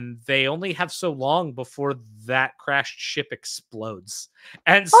 And they only have so long before that crashed ship explodes.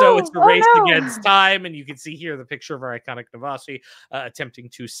 And so it's a race against time. And you can see here the picture of our iconic Navasi attempting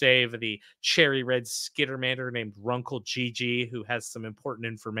to save the cherry red skittermander named Runkle Gigi, who has some important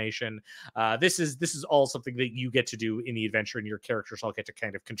information. This is all something that you get to do in the adventure, and your characters all get to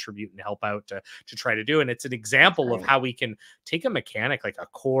kind of contribute and help out to try to do. And it's an example of how we can take a mechanic, like a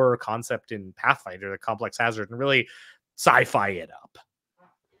core concept in Pathfinder, the complex hazard, and really sci-fi it up.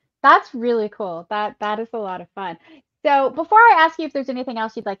 That's really cool. That is a lot of fun. So before I ask you if there's anything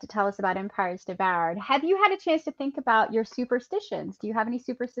else you'd like to tell us about Empires Devoured, have you had a chance to think about your superstitions? Do you have any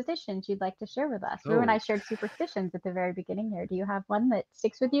superstitions you'd like to share with us? Rue and I shared superstitions at the very beginning here. Do you have one that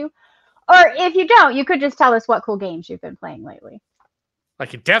sticks with you? Or if you don't, you could just tell us what cool games you've been playing lately. I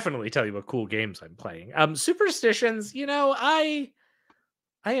can definitely tell you what cool games I'm playing. Superstitions,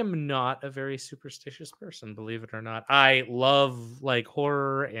 I am not a very superstitious person, believe it or not. I love like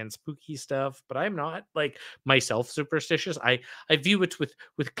horror and spooky stuff, but I'm not like myself superstitious. I view it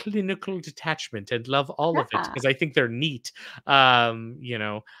with clinical detachment and love all of it Yeah. because I think they're neat. You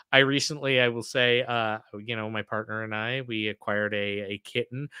know, I recently, I will say, you know, my partner and I, we acquired a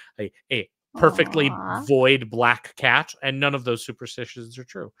kitten, a perfectly Aw. void black cat, and none of those superstitions are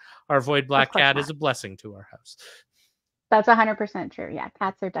true. Our void black course cat not. is a blessing to our house. That's 100% true. Yeah,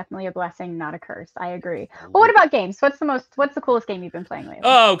 cats are definitely a blessing, not a curse. I agree. But what about games? What's the coolest game you've been playing lately?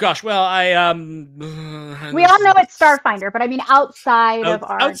 Oh gosh, well, we all know it's Starfinder, but I mean outside of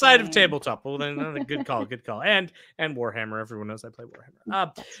our outside game. of tabletop. Well, then good call, good call. And Warhammer. Everyone knows I play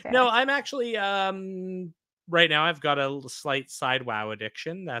Warhammer. That's fair. No, I'm actually right now I've got a slight side WoW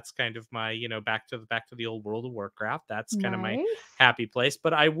addiction. That's kind of my, you know, back to the old World of Warcraft. That's kind of my Nice. happy place.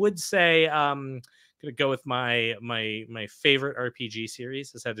 But I would say gonna go with my favorite RPG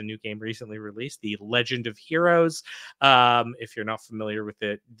series. Has had a new game recently released, The Legend of Heroes. If you're not familiar with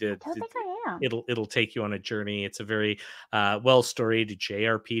it, I don't think I am. it'll take you on a journey. It's a very well storied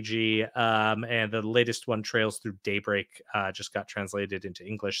JRPG, and the latest one, Trails Through Daybreak, just got translated into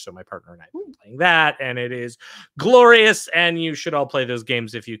English. So my partner and I have been playing that, and it is glorious. And you should all play those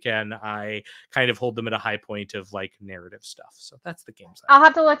games if you can. I kind of hold them at a high point of like narrative stuff. So that's the games. I'll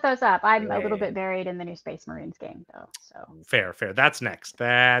have to look those up. I'm a little bit buried in the new Space Marines game, though. So fair. That's next.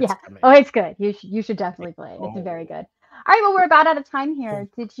 That's yeah. Oh, it's good. You should definitely play it. It's very good. All right. Well, we're about out of time here.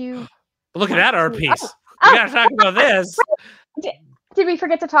 Did you look at that art piece? We gotta talk about this. Did we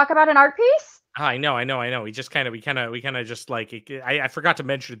forget to talk about an art piece? I know. We kind of just like I forgot to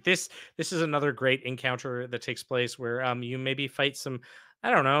mention this. This is another great encounter that takes place where you maybe fight some,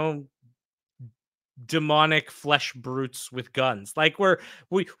 I don't know, demonic flesh brutes with guns. Like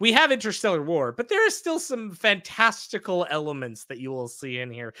we have interstellar war, but there is still some fantastical elements that you will see in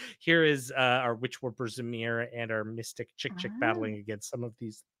here. Here is our Witchwarper Zamir and our mystic Chick battling against some of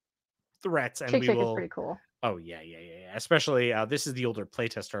these threats, and Chick we will is pretty cool. Oh yeah. Especially this is the older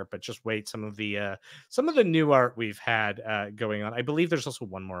playtest art, but just wait, some of the new art we've had going on. I believe there's also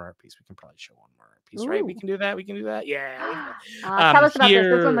one more art piece. We can probably show one more art piece, right? We can do that. Yeah. Tell us about this.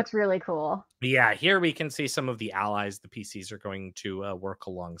 This one looks really cool. Yeah, here we can see some of the allies the PCs are going to work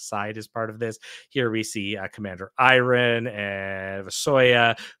alongside as part of this. Here we see Commander Iron and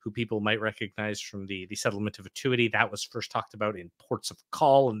Vasoya, who people might recognize from the settlement of Atuity. That was first talked about in Ports of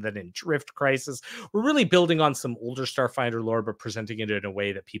Call and then in Drift Crisis. We're really building on some older Starfinder lore, but presenting it in a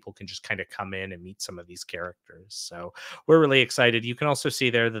way that people can just kind of come in and meet some of these characters. So we're really excited. You can also see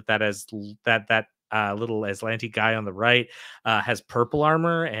there that little Aslanti guy on the right has purple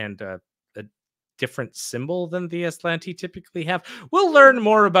armor and a different symbol than the Aslanti typically have. We'll learn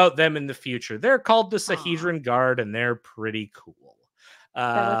more about them in the future. They're called the Sahedron Guard, and they're pretty cool.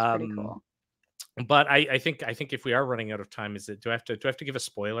 That looks pretty cool. But I think if we are running out of time, do I have to give a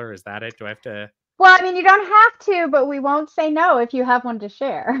spoiler? Is that it? Do I have to? Well, I mean, you don't have to, but we won't say no if you have one to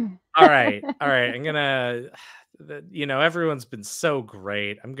share. All right. I'm gonna, everyone's been so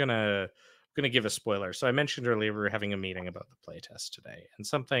great. I'm gonna give a spoiler. So I mentioned earlier we were having a meeting about the playtest today, and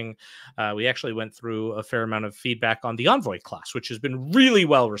something we actually went through a fair amount of feedback on the Envoy class, which has been really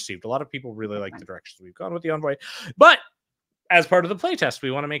well received. A lot of people really like the directions we've gone with the Envoy, but as part of the playtest, we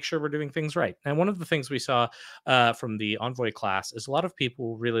want to make sure we're doing things right. And one of the things we saw from the Envoy class is a lot of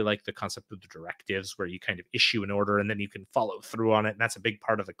people really like the concept of the directives, where you kind of issue an order and then you can follow through on it. And that's a big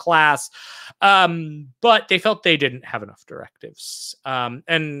part of the class. But they felt they didn't have enough directives.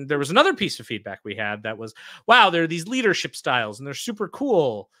 And there was another piece of feedback we had that was, wow, there are these leadership styles and they're super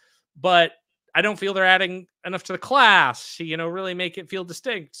cool, but I don't feel they're adding enough to the class to, really make it feel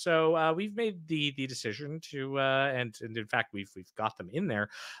distinct. So we've made the decision to, and in fact, we've got them in there.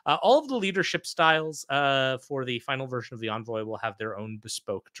 All of the leadership styles for the final version of the Envoy will have their own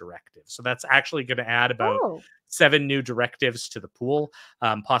bespoke directives. So that's actually going to add about 7 new directives to the pool,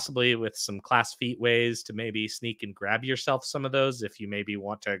 possibly with some class feat ways to maybe sneak and grab yourself some of those if you maybe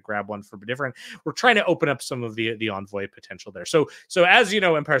want to grab one from a different. We're trying to open up some of the Envoy potential there. So as you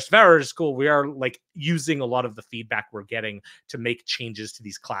know, Empire's Devoured is cool. We are like using a lot of the feedback we're getting to make changes to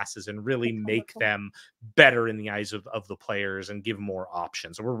these classes and really make them better in the eyes of the players and give more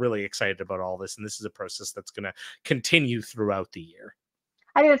options. So we're really excited about all this, and this is a process that's going to continue throughout the year.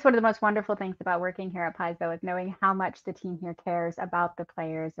 I think that's one of the most wonderful things about working here at Paizo, is knowing how much the team here cares about the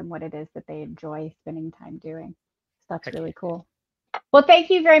players and what it is that they enjoy spending time doing. So that's really cool. Well, thank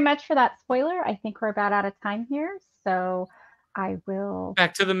you very much for that spoiler. I think we're about out of time here, so I will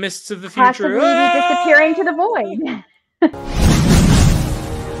back to the mists of the future. Possibly be disappearing to the void.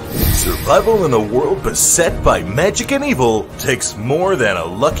 Survival in a world beset by magic and evil takes more than a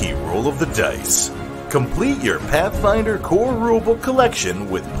lucky roll of the dice. Complete your Pathfinder Core Rulebook collection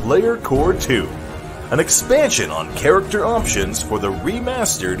with Player Core 2, an expansion on character options for the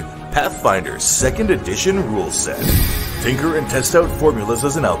remastered Pathfinder 2nd Edition rule set. Tinker and test out formulas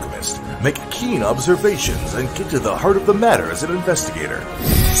as an alchemist, make keen observations, and get to the heart of the matter as an investigator.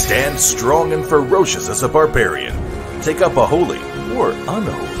 Stand strong and ferocious as a barbarian. Take up a holy, or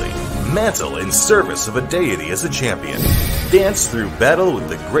unholy, mantle in service of a deity as a champion. Dance through battle with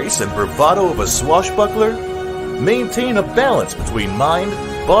the grace and bravado of a swashbuckler. Maintain a balance between mind,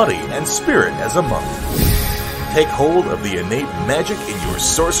 body, and spirit as a monk. Take hold of the innate magic in your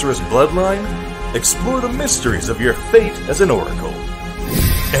sorceress bloodline. Explore the mysteries of your fate as an oracle.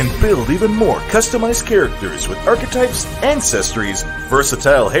 And build even more customized characters with archetypes, ancestries,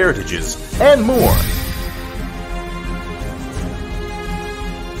 versatile heritages, and more.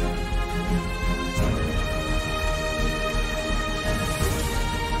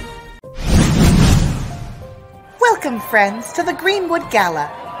 Welcome, friends, to the Greenwood Gala,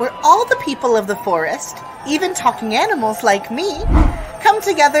 where all the people of the forest, even talking animals like me, come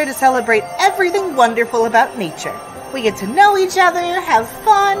together to celebrate everything wonderful about nature. We get to know each other, have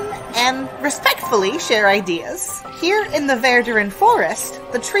fun, and respectfully share ideas. Here in the Verduran Forest,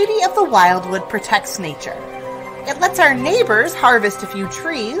 the Treaty of the Wildwood protects nature. It lets our neighbors harvest a few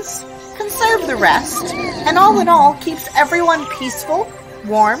trees, conserve the rest, and all in all keeps everyone peaceful,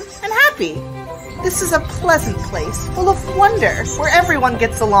 warm, and happy. This is a pleasant place, full of wonder, where everyone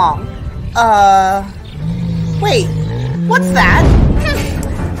gets along. Wait, what's that?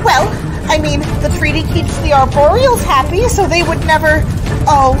 Well, I mean, the treaty keeps the arboreals happy, so they would never...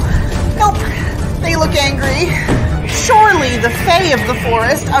 Oh, nope, they look angry. Surely the Fae of the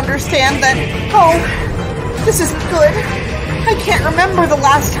forest understand that... Oh, this isn't good. I can't remember the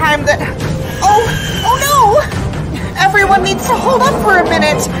last time that... Oh no! Everyone needs to hold up for a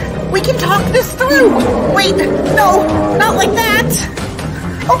minute. We can talk this through! Wait, no, not like that!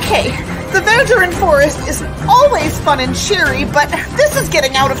 Okay, the Verduran Forest is always fun and cheery, but this is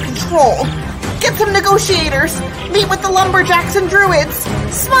getting out of control. Get some negotiators, meet with the lumberjacks and druids,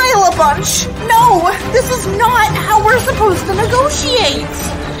 smile a bunch. No, this is not how we're supposed to negotiate.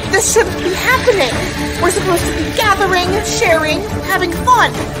 This shouldn't be happening. We're supposed to be gathering, sharing, having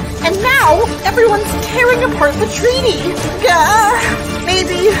fun. And now, everyone's tearing apart the treaty.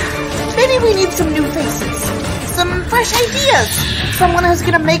 Maybe we need some new faces. Some fresh ideas. Someone who's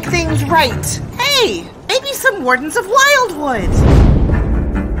gonna make things right. Hey, maybe some Wardens of Wildwood.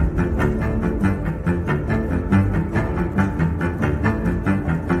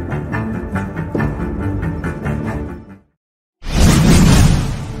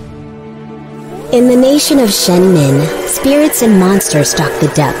 In the nation of Shenmin, spirits and monsters stalk the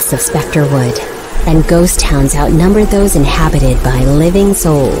depths of Spectre Wood, and ghost towns outnumber those inhabited by living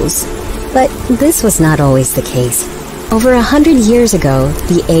souls. But this was not always the case. Over 100 years ago,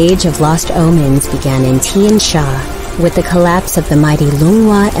 the Age of Lost Omens began in Tian Sha with the collapse of the mighty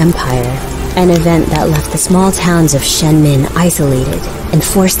Lunghua Empire, an event that left the small towns of Shenmin isolated and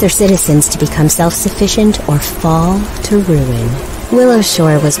forced their citizens to become self-sufficient or fall to ruin. Willow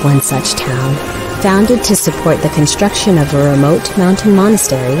Shore was one such town. Founded to support the construction of a remote mountain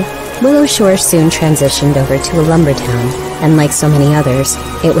monastery, Willow Shore soon transitioned over to a lumber town, and like so many others,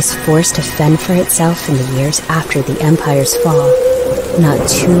 it was forced to fend for itself in the years after the Empire's fall. Not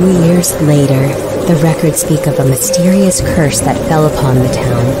 2 years later, the records speak of a mysterious curse that fell upon the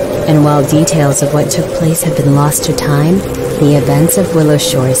town, and while details of what took place have been lost to time, the events of Willow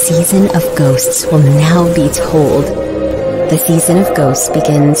Shore's Season of Ghosts will now be told. The Season of Ghosts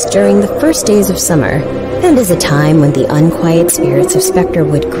begins during the first days of summer, and is a time when the unquiet spirits of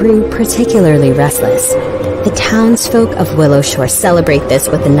Spectrewood grew particularly restless. The townsfolk of Willow Shore celebrate this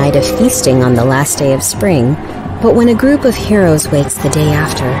with a night of feasting on the last day of spring, but when a group of heroes wakes the day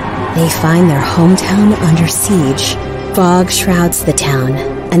after, they find their hometown under siege. Fog shrouds the town,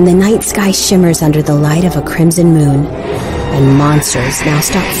 and the night sky shimmers under the light of a crimson moon, and monsters now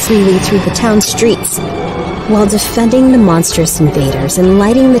stalk freely through the town streets. While defending the monstrous invaders and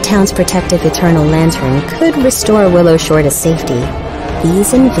lighting the town's protective eternal lantern could restore Willow Shore to safety,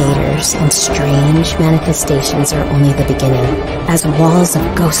 these invaders and strange manifestations are only the beginning, as walls of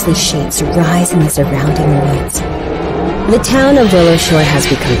ghostly shapes rise in the surrounding woods. The town of Willow Shore has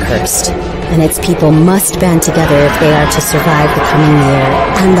become cursed, and its people must band together if they are to survive the coming year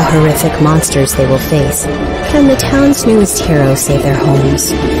and the horrific monsters they will face. Can the town's newest hero save their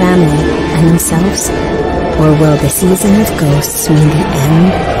homes, family, and themselves? Or will the Season of Ghosts mean the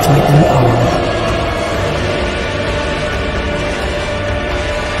end for them all?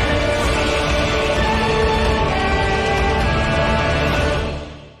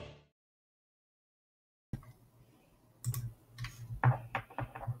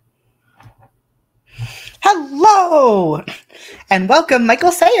 Hello, and welcome,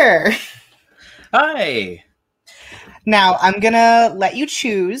 Michael Sayre. Hi. Now, I'm gonna let you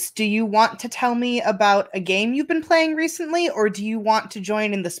choose. Do you want to tell me about a game you've been playing recently, or do you want to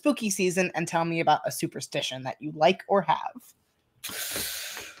join in the spooky season and tell me about a superstition that you like or have?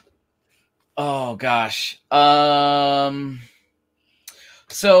 Oh gosh. I've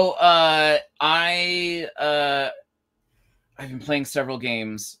been playing several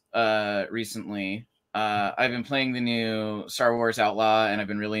games recently. I've been playing the new Star Wars Outlaw, and I've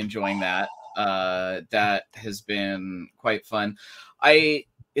been really enjoying that. That has been quite fun.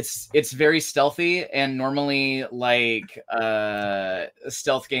 It's very stealthy, and normally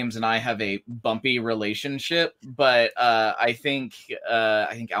stealth games and I have a bumpy relationship, but I think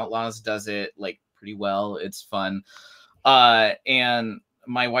Outlaws does it pretty well. It's fun. And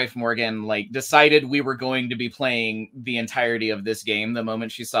my wife Morgan decided we were going to be playing the entirety of this game the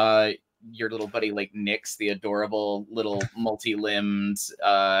moment she saw your little buddy Nyx, the adorable little multi-limbed,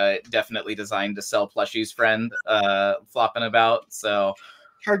 definitely designed to sell plushies friend, flopping about. So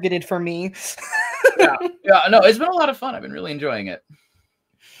targeted for me. yeah, no, it's been a lot of fun. I've been really enjoying it.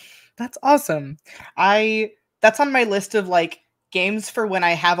 That's awesome. That's on my list of games for when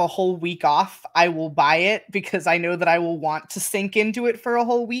I have a whole week off. I will buy it because I know that I will want to sink into it for a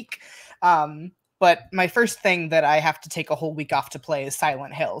whole week. But my first thing that I have to take a whole week off to play is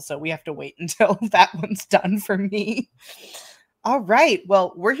Silent Hill. So we have to wait until that one's done for me. All right.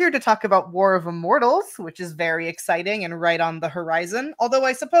 Well, we're here to talk about War of Immortals, which is very exciting and right on the horizon. Although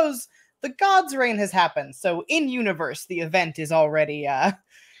I suppose the God's Reign has happened. So in universe, the event is already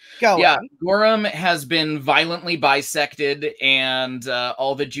going. Yeah, Gorham has been violently bisected, and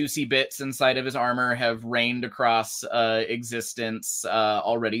all the juicy bits inside of his armor have rained across existence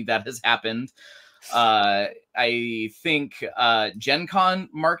already. That has happened. I think Gen Con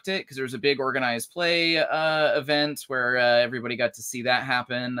marked it because there was a big organized play event where everybody got to see that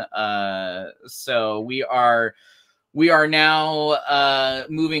happen. So we are now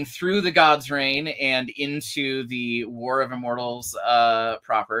moving through the God's Reign and into the War of Immortals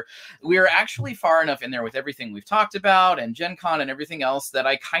proper. We are actually far enough in there with everything we've talked about and Gen Con and everything else that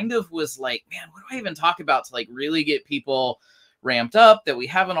I kind of was like, man, what do I even talk about to really get people ramped up that we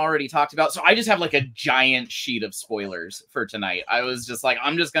haven't already talked about? So I just have a giant sheet of spoilers for tonight. I was just like,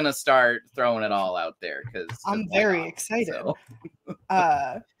 I'm just gonna start throwing it all out there because I'm very excited. So.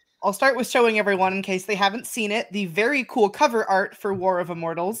 I'll start with showing everyone, in case they haven't seen it, the very cool cover art for War of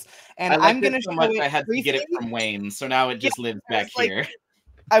Immortals. And I'm going to show it. I had briefly. To get it from Wayne, so now it just lives back here.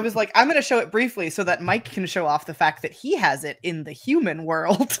 I was like, I'm going to show it briefly so that Mike can show off the fact that he has it in the human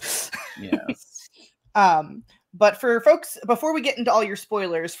world. Yes. But for folks, before we get into all your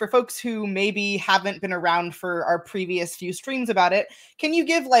spoilers, for folks who maybe haven't been around for our previous few streams about it, can you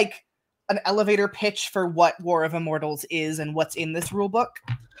give an elevator pitch for what War of Immortals is and what's in this rule book?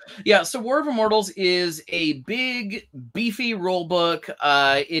 Yeah, so War of Immortals is a big, beefy rule book.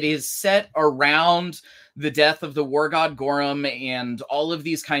 It is set around the death of the war god Gorham and all of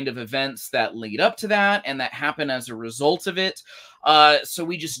these kind of events that lead up to that and that happen as a result of it. So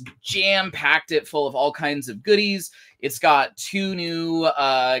we just jam-packed it full of all kinds of goodies. It's got 2 new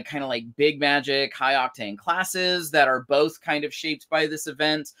kind of big magic, high-octane classes that are both kind of shaped by this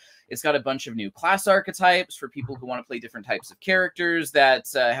event. It's got a bunch of new class archetypes for people who want to play different types of characters that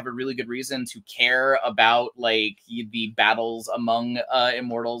have a really good reason to care about the battles among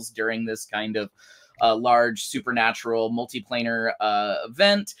immortals during this kind of large supernatural multiplanar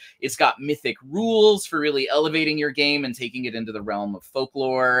event. It's got mythic rules for really elevating your game and taking it into the realm of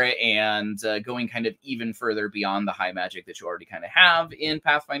folklore and going kind of even further beyond the high magic that you already kind of have in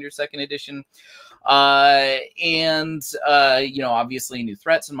Pathfinder 2nd Edition. Obviously new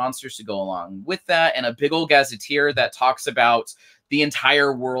threats and monsters to go along with that, and a big old gazetteer that talks about the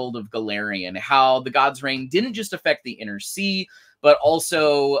entire world of Galarian, how the God's Reign didn't just affect the Inner Sea, but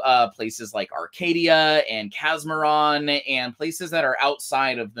also places like Arcadia and Casmaron and places that are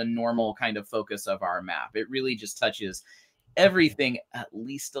outside of the normal kind of focus of our map. It really just touches everything at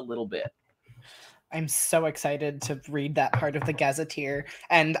least a little bit. I'm so excited to read that part of the Gazetteer,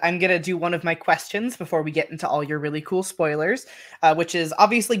 and I'm going to do one of my questions before we get into all your really cool spoilers, which is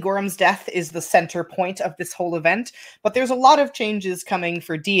obviously Gorham's death is the center point of this whole event, but there's a lot of changes coming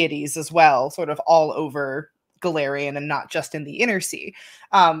for deities as well, sort of all over Galarian and not just in the Inner Sea.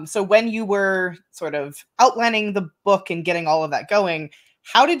 So when you were sort of outlining the book and getting all of that going,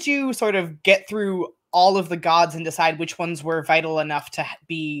 how did you sort of get through all of the gods and decide which ones were vital enough to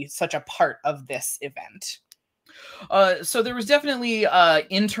be such a part of this event? So there was definitely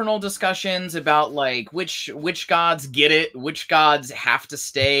internal discussions about like which gods get it, which gods have to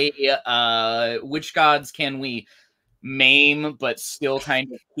stay, which gods can we maim but still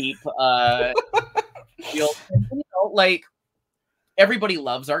kind of keep like everybody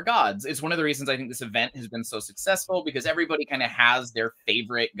loves our gods. It's one of the reasons I think this event has been so successful, because everybody kind of has their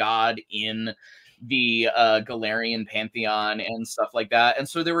favorite god in the Galarian pantheon and stuff like that. And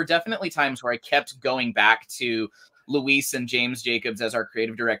so there were definitely times where I kept going back to Luis and James Jacobs as our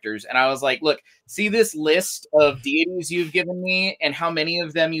creative directors, and I was like, look, see this list of deities you've given me and how many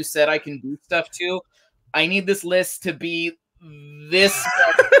of them you said I can do stuff to? I need this list to be this.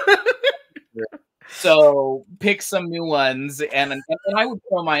 So pick some new ones, and I would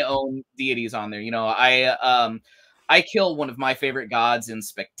throw my own deities on there. You know, I kill one of my favorite gods in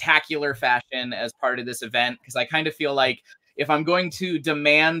spectacular fashion as part of this event, because I kind of feel like if I'm going to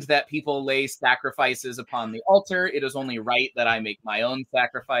demand that people lay sacrifices upon the altar, it is only right that I make my own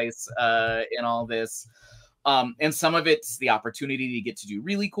sacrifice in all this. And some of it's the opportunity to get to do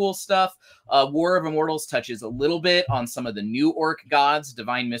really cool stuff. War of Immortals touches a little bit on some of the new orc gods.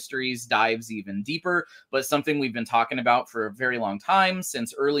 Divine Mysteries dives even deeper, but something we've been talking about for a very long time,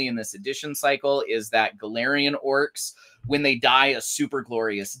 since early in this edition cycle, is that Galarian orcs, when they die a super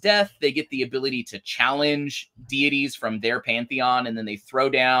glorious death, they get the ability to challenge deities from their pantheon, and then they throw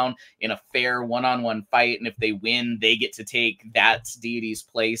down in a fair one-on-one fight, and if they win, they get to take that deity's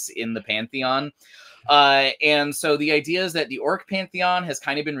place in the pantheon. And so the idea is that the orc pantheon has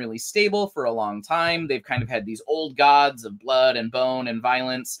kind of been really stable for a long time. They've kind of had these old gods of blood and bone and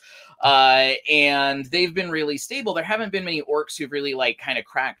violence, and they've been really stable. There haven't been many orcs who've really like kind of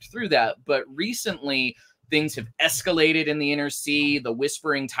cracked through that, but recently things have escalated in the Inner Sea. The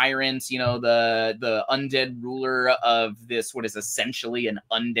Whispering Tyrant, you know, the undead ruler of this, what is essentially an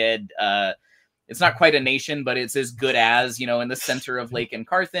undead, it's not quite a nation, but it's as good as, you know, in the center of Lake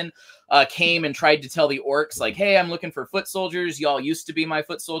Encarthen, came and tried to tell the orcs, like, hey, I'm looking for foot soldiers. Y'all used to be my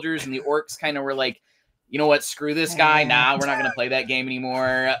foot soldiers. And the orcs kind of were like, you know what, screw this guy. Nah, we're not going to play that game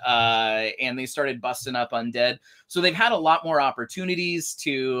anymore. And they started busting up undead. So they've had a lot more opportunities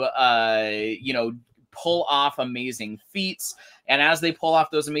to, you know, pull off amazing feats. And as they pull off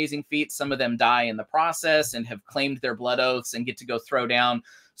those amazing feats, some of them die in the process and have claimed their blood oaths and get to go throw down.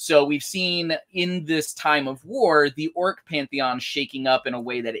 So we've seen in this time of war, the orc pantheon shaking up in a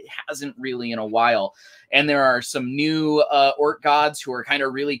way that it hasn't really in a while. And there are some new orc gods who are kind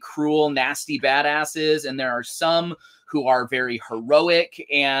of really cruel, nasty badasses. And there are some who are very heroic.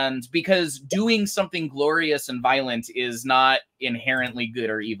 And because doing something glorious and violent is not inherently good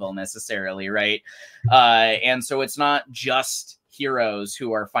or evil necessarily, right? And so it's not just heroes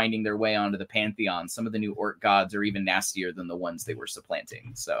who are finding their way onto the pantheon. Some of the new orc gods are even nastier than the ones they were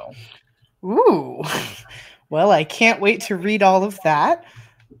supplanting. So, ooh, well, I can't wait to read all of that.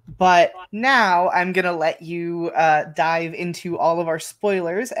 But now I'm gonna let you dive into all of our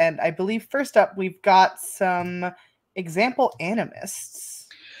spoilers, and I believe first up we've got some example animists.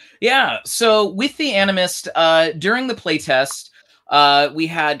 Yeah. So with the animist, during the playtest, we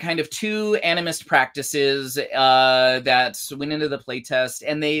had kind of two animist practices that went into the playtest,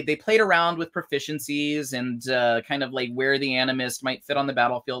 and they played around with proficiencies and kind of like where the animist might fit on the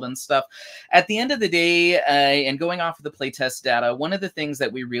battlefield and stuff. At the end of the day, and going off of the playtest data, one of the things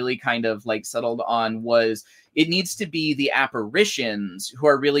that we really kind of like settled on was it needs to be the apparitions who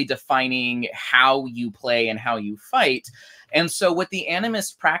are really defining how you play and how you fight. And so what the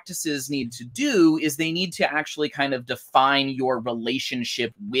animist practices need to do is they need to actually kind of define your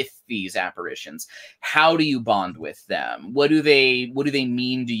relationship with these apparitions. How do you bond with them? What do they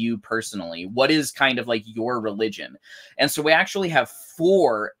mean to you personally? What is kind of like your religion? And so we actually have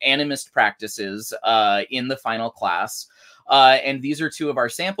 4 animist practices in the final class. And these are 2 of our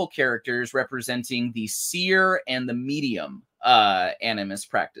sample characters representing the seer and the medium animist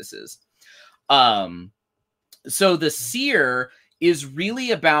practices. So the seer is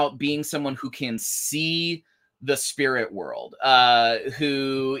really about being someone who can see the spirit world,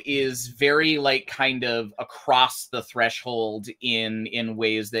 who is very like kind of across the threshold in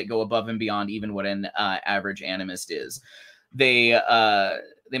ways that go above and beyond even what an average animist is. They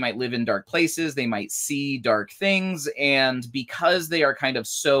might live in dark places, they might see dark things, and because they are kind of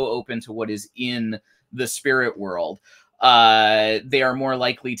so open to what is in the spirit world, they are more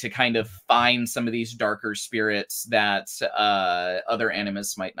likely to kind of find some of these darker spirits that other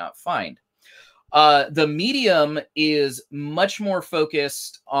animists might not find. The medium is much more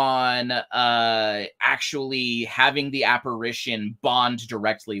focused on actually having the apparition bond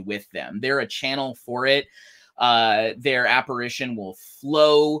directly with them. They're a channel for it. Their apparition will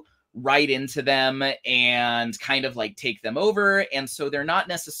flow right into them and kind of like take them over. And so they're not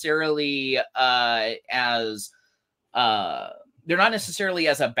necessarily they're not necessarily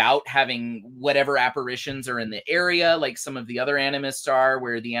as about having whatever apparitions are in the area like some of the other animists are,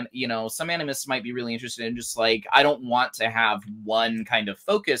 where the, you know, some animists might be really interested in just like, I don't want to have one kind of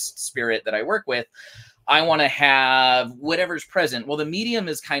focused spirit that I work with. I want to have whatever's present. Well, the medium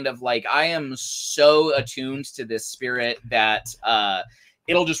is kind of like, I am so attuned to this spirit that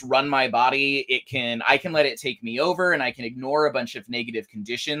it'll just run my body. I can let it take me over, and I can ignore a bunch of negative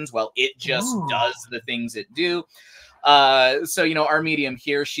conditions while it just does the things it do. So, you know, our medium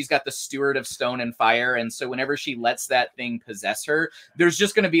here, she's got the Steward of Stone and Fire. And so whenever she lets that thing possess her, there's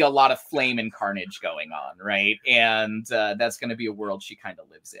just going to be a lot of flame and carnage going on. Right. And that's going to be a world she kind of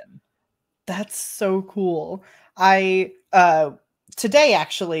lives in. That's so cool. Today,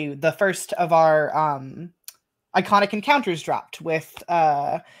 actually, the first of our iconic encounters dropped with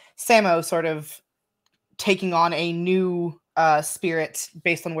Samo sort of taking on a new spirit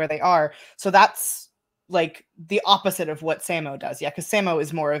based on where they are. So that's like the opposite of what Samo does. Yeah, because Samo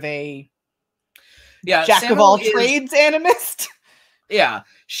is more of a jack of all trades animist. Yeah,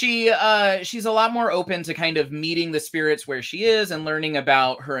 she's a lot more open to kind of meeting the spirits where she is and learning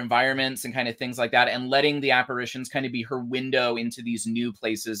about her environments and kind of things like that, and letting the apparitions kind of be her window into these new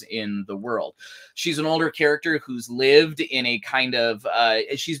places in the world. She's an older character who's lived in a kind of,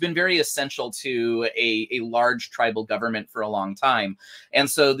 she's been very essential to a large tribal government for a long time.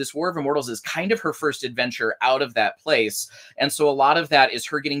 And so this War of Immortals is kind of her first adventure out of that place. And so a lot of that is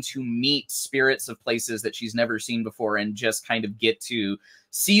her getting to meet spirits of places that she's never seen before and just kind of get to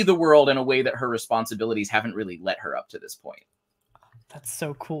see the world in a way that her responsibilities haven't really let her up to this point. That's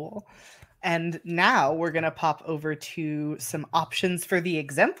so cool. And now we're going to pop over to some options for the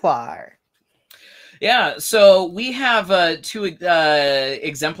exemplar. Yeah, so we have two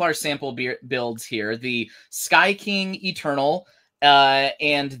exemplar sample builds here. The Sky King Eternal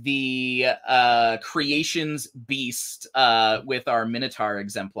and the Creations Beast with our Minotaur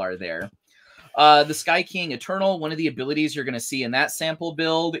exemplar there. The Sky King Eternal, one of the abilities you're going to see in that sample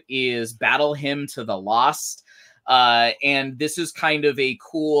build is Battle Hymn to the Lost. And this is kind of a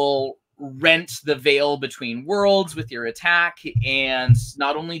cool rent the veil between worlds with your attack. And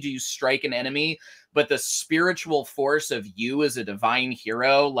not only do you strike an enemy, but the spiritual force of you as a divine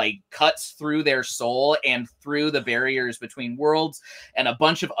hero like cuts through their soul and through the barriers between worlds, and a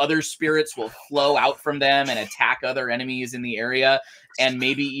bunch of other spirits will flow out from them and attack other enemies in the area, and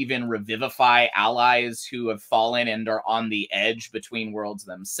maybe even revivify allies who have fallen and are on the edge between worlds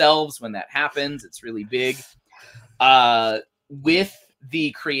themselves. When that happens, it's really big. With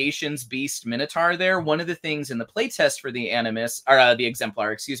the Creations Beast Minotaur there, one of the things in the playtest for the the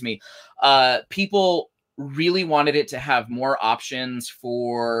exemplar, excuse me, people really wanted it to have more options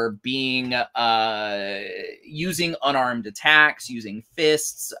for being using unarmed attacks, using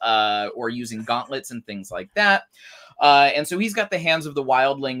fists, or using gauntlets and things like that. And so he's got the Hands of the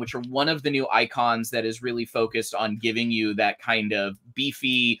Wildling, which are one of the new icons that is really focused on giving you that kind of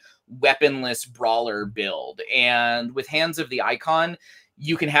beefy, weaponless brawler build. And with Hands of the Icon,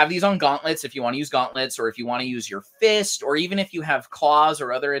 you can have these on gauntlets if you want to use gauntlets, or if you want to use your fist, or even if you have claws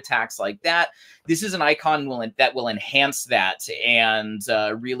or other attacks like that. This is an icon that will enhance that and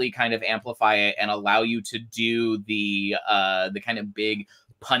really kind of amplify it and allow you to do the kind of big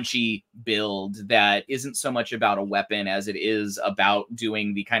punchy build that isn't so much about a weapon as it is about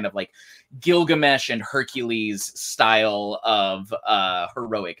doing the kind of like Gilgamesh and Hercules style of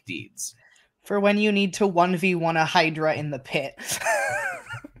heroic deeds. For when you need to 1v1 a Hydra in the pit.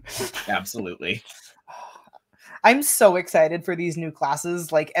 Absolutely. I'm so excited for these new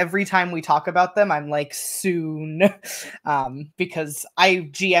classes. Like every time we talk about them, I'm like, soon. Because I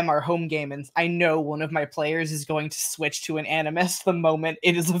GM our home game and I know one of my players is going to switch to an animist the moment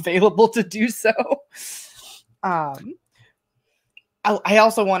it is available to do so. I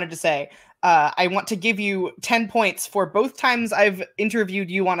also wanted to say, I want to give you 10 points for both times I've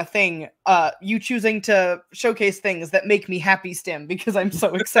interviewed you on a thing, you choosing to showcase things that make me happy, Stim, because I'm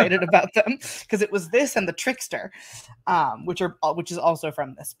so excited about them. Because it was this and the Trickster, which is also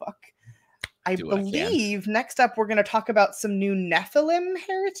from this book. I believe next up we're going to talk about some new Nephilim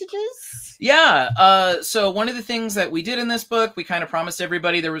heritages. Yeah, so one of the things that we did in this book, we kind of promised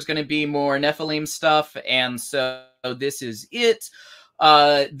everybody there was going to be more Nephilim stuff, and so this is it.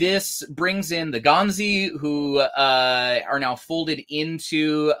 This brings in the Gonzi, who are now folded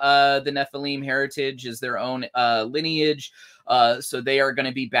into the Nephilim heritage as their own lineage. So they are going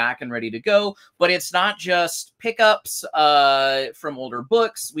to be back and ready to go. But it's not just pickups from older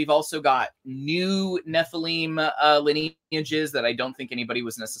books. We've also got new Nephilim lineages that I don't think anybody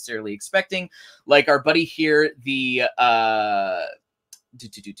was necessarily expecting. Like our buddy here, the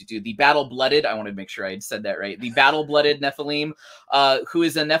battle-blooded, I wanted to make sure I had said that right. The battle-blooded Nephilim, who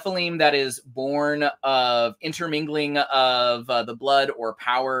is a Nephilim that is born of intermingling of the blood or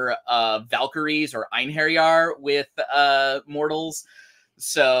power of Valkyries or Einherjar with mortals.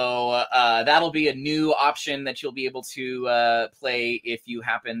 So that'll be a new option that you'll be able to play if you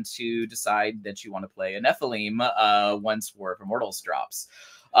happen to decide that you want to play a Nephilim once War of Immortals drops.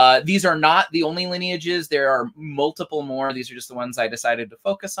 These are not the only lineages. There are multiple more. These are just the ones I decided to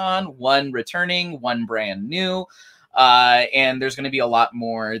focus on. One returning, one brand new. And there's going to be a lot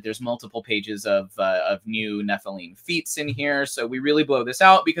more. There's multiple pages of new Nephilim feats in here. So we really blow this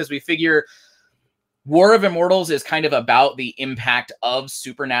out because we figure War of Immortals is kind of about the impact of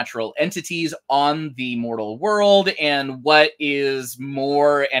supernatural entities on the mortal world, and what is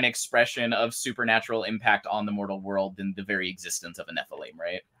more an expression of supernatural impact on the mortal world than the very existence of a Nephilim,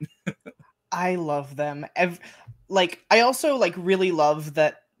 right? I love them. I also really love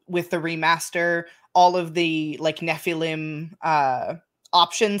that with the remaster, all of the Nephilim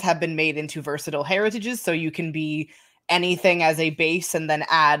options have been made into versatile heritages, so you can be anything as a base and then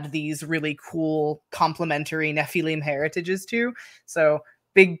add these really cool complementary Nephilim heritages too. So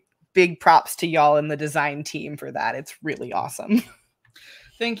big props to y'all in the design team for that. It's really awesome.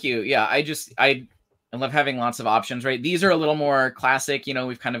 Thank you. Yeah, I love having lots of options, right? These are a little more classic. You know,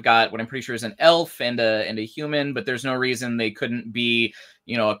 we've kind of got what I'm pretty sure is an elf and a human, but there's no reason they couldn't be,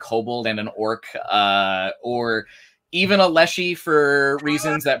 you know, a kobold and an orc, or even a Leshy for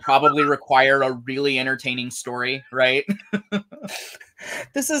reasons that probably require a really entertaining story, right?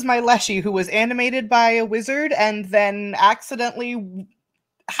 This is my Leshy who was animated by a wizard and then accidentally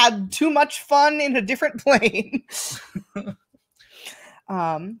had too much fun in a different plane.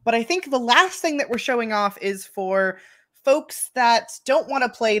 But I think the last thing that we're showing off is for folks that don't want to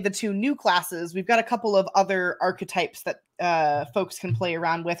play the two new classes. We've got a couple of other archetypes that folks can play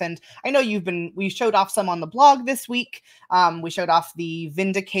around with, and I know we showed off some on the blog this week. We showed off the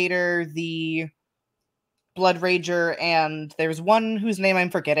Vindicator, the Blood Rager, and there's one whose name I'm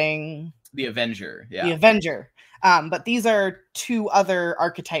forgetting. The Avenger, yeah. The Avenger. But these are two other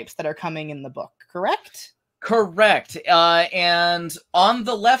archetypes that are coming in the book, correct? Correct. And on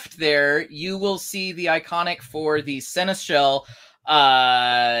the left there, you will see the iconic for the Seneschal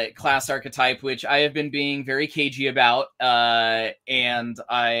class archetype, which I have been being very cagey about, and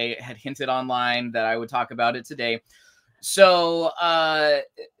I had hinted online that I would talk about it today. So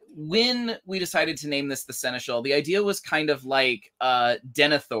when we decided to name this the Seneschal, the idea was kind of like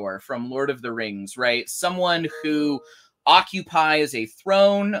Denethor from Lord of the Rings, right? Someone who occupies a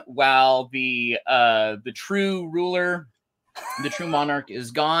throne while the true ruler, the true monarch, is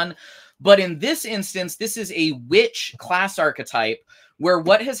gone. But in this instance, this is a witch class archetype where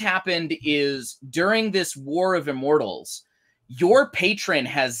what has happened is during this War of Immortals, your patron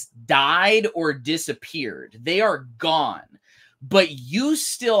has died or disappeared. They are gone, but you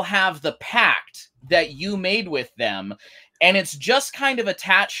still have the pact that you made with them. And it's just kind of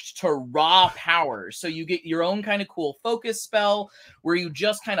attached to raw power. So you get your own kind of cool focus spell where you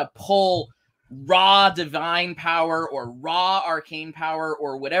just kind of pull raw divine power or raw arcane power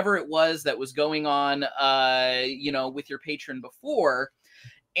or whatever it was that was going on, you know, with your patron before.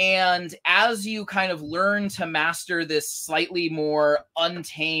 And as you kind of learn to master this slightly more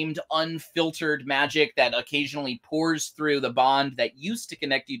untamed, unfiltered magic that occasionally pours through the bond that used to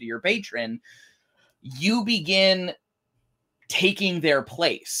connect you to your patron, you begin taking their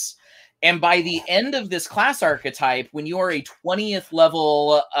place. And by the end of this class archetype, when you are a 20th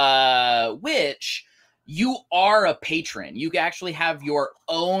level witch, you are a patron. You actually have your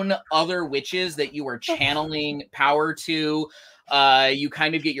own other witches that you are channeling power to. You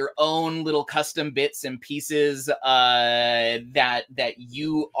kind of get your own little custom bits and pieces that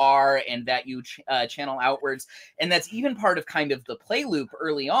you are and that you channel outwards. And that's even part of kind of the play loop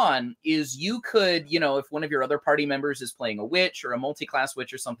early on is you could, you know, if one of your other party members is playing a witch or a multi-class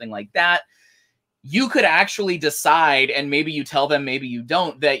witch or something like that, you could actually decide, and maybe you tell them, maybe you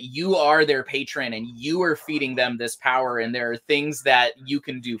don't, that you are their patron and you are feeding them this power. And there are things that you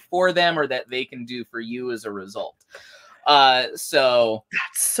can do for them or that they can do for you as a result. So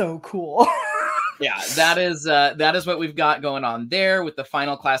that's so cool. Yeah, that is what we've got going on there with the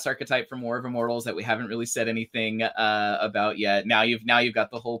final class archetype from War of Immortals that we haven't really said anything about yet. Now you've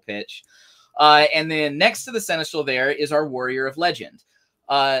got the whole pitch. And then next to the Seneschal there is our Warrior of Legend.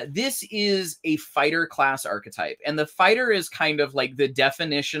 This is a fighter class archetype, and the fighter is kind of like the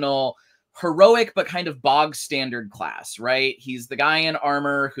definitional heroic but kind of bog standard class, right? He's the guy in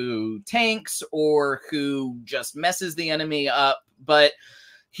armor who tanks or who just messes the enemy up, but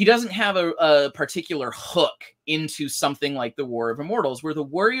he doesn't have a particular hook into something like the War of Immortals, where the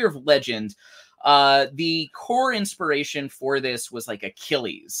Warrior of Legend, the core inspiration for this was like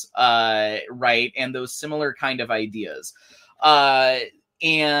Achilles, right? And those similar kind of ideas.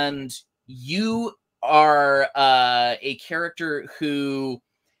 And you are a character who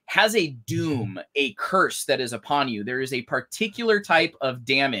has a doom, a curse that is upon you. There is a particular type of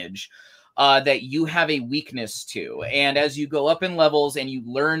damage that you have a weakness to, and as you go up in levels and you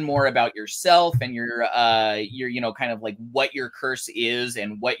learn more about yourself and your kind of like what your curse is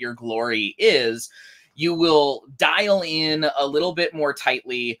and what your glory is, you will dial in a little bit more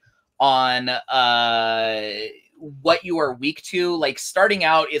tightly on what you are weak to. Like starting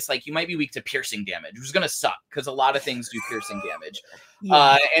out, it's like you might be weak to piercing damage, which is going to suck because a lot of things do piercing damage.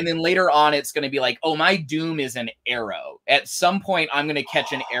 Yeah. And then later on, it's going to be like, oh, my doom is an arrow. At some point, I'm going to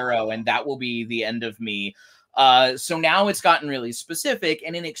catch an arrow, and that will be the end of me. So now it's gotten really specific.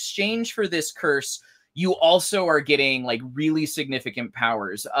 And in exchange for this curse, you also are getting like really significant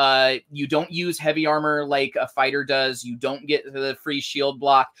powers. You don't use heavy armor like a fighter does. You don't get the free shield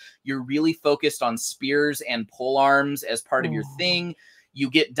block. You're really focused on spears and pole arms as part of your thing. You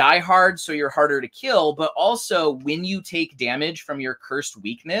get die hard, so you're harder to kill, but also when you take damage from your cursed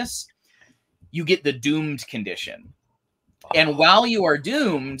weakness, you get the doomed condition. And while you are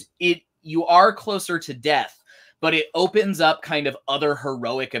doomed, you are closer to death, but it opens up kind of other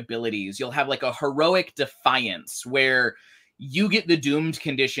heroic abilities. You'll have like a heroic defiance where you get the doomed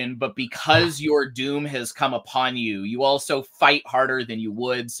condition, but because your doom has come upon you, you also fight harder than you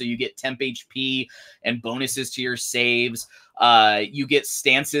would. So you get temp HP and bonuses to your saves. You get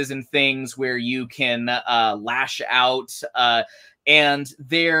stances and things where you can lash out. And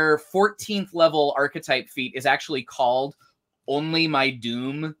their 14th level archetype feat is actually called Only My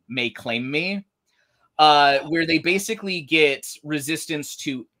Doom May Claim Me, where they basically get resistance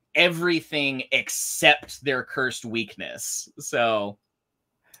to everything except their cursed weakness. So,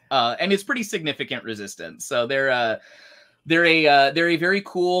 and it's pretty significant resistance. So they're a very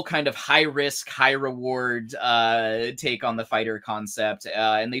cool kind of high risk, high reward take on the fighter concept,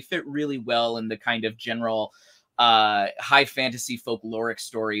 and they fit really well in the kind of general high fantasy folkloric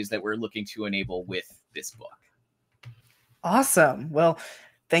stories that we're looking to enable with this book. Awesome. Well,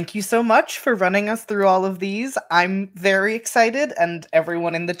 thank you so much for running us through all of these. I'm very excited, and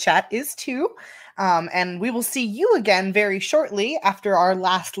everyone in the chat is too. And we will see you again very shortly after our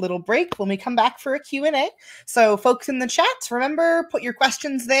last little break when we come back for a Q&A. So folks in the chat, remember, put your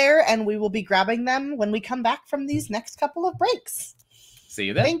questions there, and we will be grabbing them when we come back from these next couple of breaks. See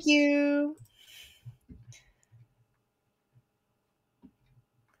you then. Thank you.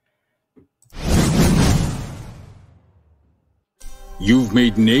 You've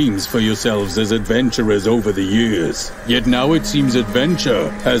made names for yourselves as adventurers over the years, yet now it seems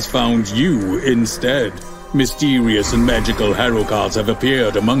adventure has found you instead. Mysterious and magical hero cards have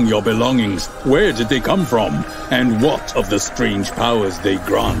appeared among your belongings. Where did they come from? And what of the strange powers they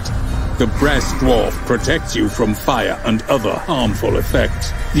grant? The brass dwarf protects you from fire and other harmful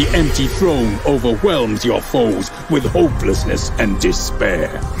effects. The empty throne overwhelms your foes with hopelessness and despair.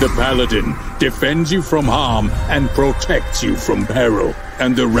 The paladin defends you from harm and protects you from peril.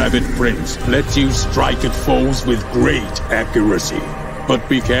 And the rabbit prince lets you strike at foes with great accuracy. But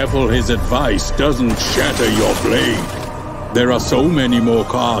be careful his advice doesn't shatter your blade. There are so many more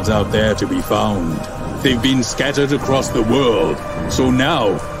cards out there to be found. They've been scattered across the world, so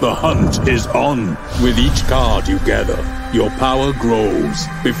now the hunt is on. With each card you gather, your power grows.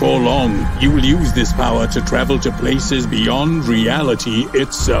 Before long, you will use this power to travel to places beyond reality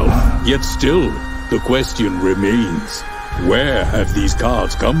itself. Yet still, the question remains, where have these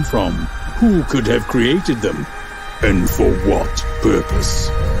cards come from? Who could have created them? And for what purpose?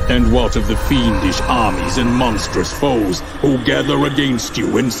 And what of the fiendish armies and monstrous foes who gather against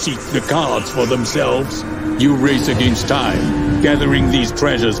you and seek the cards for themselves? You race against time, gathering these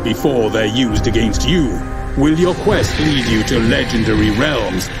treasures before they're used against you. Will your quest lead you to legendary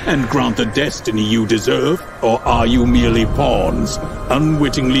realms and grant the destiny you deserve? Or are you merely pawns,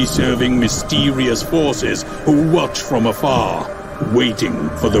 unwittingly serving mysterious forces who watch from afar, waiting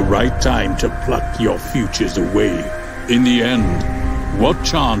for the right time to pluck your futures away? In the end, What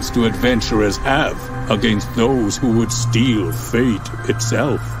chance do adventurers have against those who would steal fate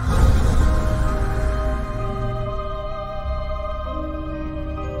itself?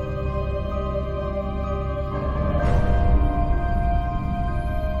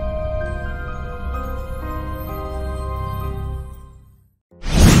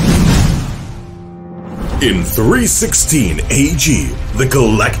 In 316 AG, the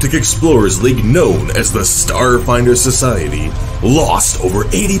Galactic Explorers League, known as the Starfinder Society, lost over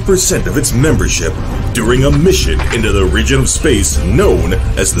 80% of its membership during a mission into the region of space known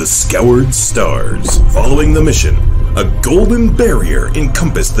as the Scoured Stars. Following the mission, a golden barrier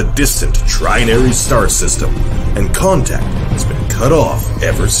encompassed the distant Trinary star system, and contact has been cut off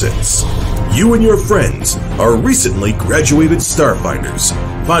ever since. You and your friends are recently graduated Starfinders,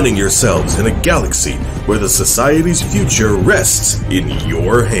 finding yourselves in a galaxy where the Society's future rests in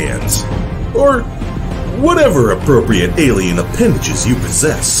your hands. Or whatever appropriate alien appendages you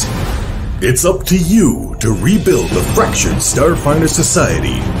possess. It's up to you to rebuild the fractured Starfinder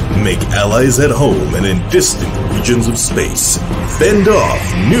Society, make allies at home and in distant regions of space, fend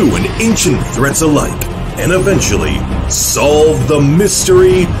off new and ancient threats alike, and eventually solve the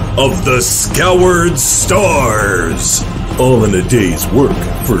mystery of the Scoured Stars. All in a day's work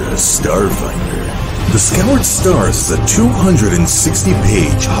for a Starfinder. The Scoured Stars is a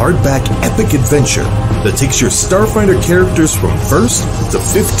 260-page hardback epic adventure that takes your Starfinder characters from 1st to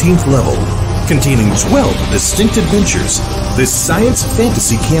 15th level, containing 12 distinct adventures. This science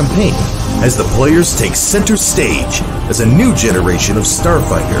fantasy campaign has the players take center stage as a new generation of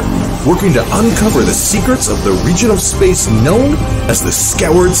Starfinder, working to uncover the secrets of the region of space known as the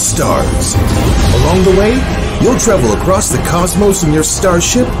Scoured Stars. Along the way, you'll travel across the cosmos in your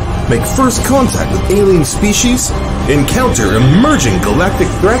starship, make first contact with alien species, encounter emerging galactic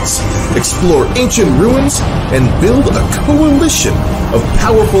threats, explore ancient ruins, and build a coalition of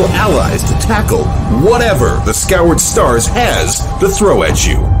powerful allies to tackle whatever the Scoured Stars has to throw at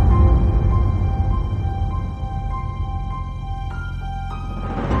you.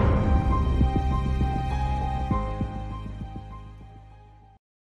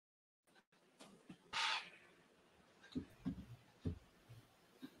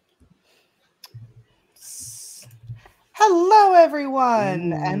 Hello,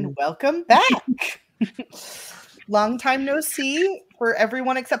 everyone, and welcome back. Long time no see for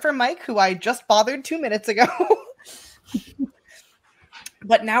everyone except for Mike, who I just bothered 2 minutes ago.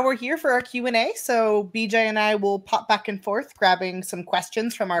 But now we're here for our Q&A, so BJ and I will pop back and forth, grabbing some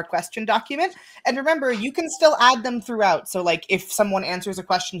questions from our question document. And remember, you can still add them throughout. So, like, if someone answers a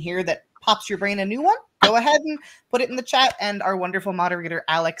question here that pops your brain a new one, go ahead and put it in the chat, and our wonderful moderator,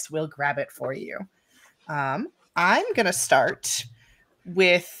 Alex, will grab it for you. I'm going to start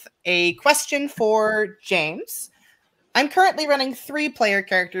with a question for James. I'm currently running 3 player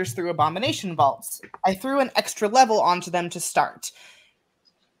characters through Abomination Vaults. I threw an extra level onto them to start.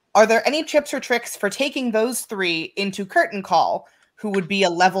 Are there any tips or tricks for taking those 3 into Curtain Call, who would be a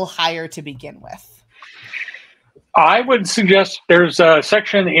level higher to begin with? I would suggest there's a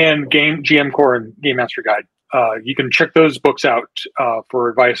section in GM Core and Game Master Guide. You can check those books out for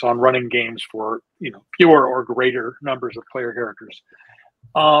advice on running games for fewer or greater numbers of player characters.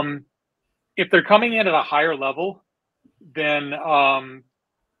 If they're coming in at a higher level, then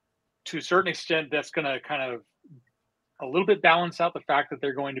to a certain extent, that's going to kind of a little bit balance out the fact that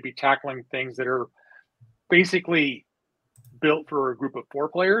they're going to be tackling things that are basically built for a group of 4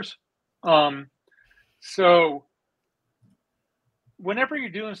 players. So whenever you're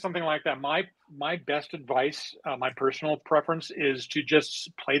doing something like that, my best advice, my personal preference, is to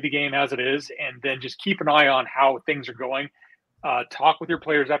just play the game as it is, and then just keep an eye on how things are going. Talk with your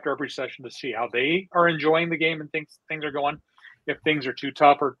players after every session to see how they are enjoying the game and things are going. If things are too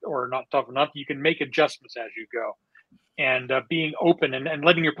tough or not tough enough, you can make adjustments as you go. And being open and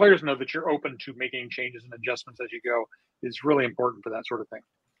letting your players know that you're open to making changes and adjustments as you go is really important for that sort of thing.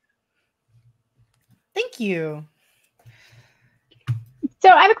 Thank you. So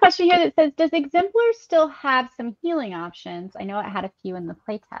I have a question here that says, does Exemplar still have some healing options? I know it had a few in the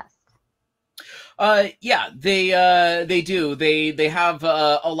playtest. Yeah, they do. They have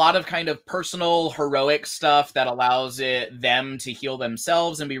a lot of kind of personal heroic stuff that allows them to heal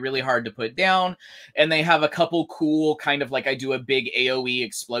themselves and be really hard to put down. And they have a couple cool kind of, like, I do a big AoE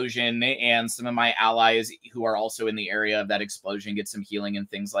explosion, and some of my allies who are also in the area of that explosion get some healing and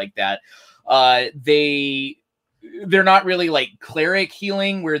things like that. They're not really like cleric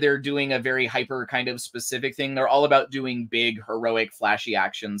healing where they're doing a very hyper kind of specific thing. They're all about doing big, heroic, flashy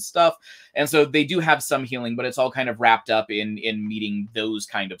action stuff. And so they do have some healing, but it's all kind of wrapped up in meeting those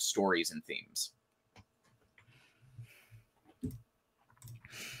kind of stories and themes.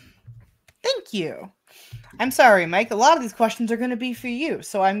 Thank you. I'm sorry, Mike. A lot of these questions are going to be for you,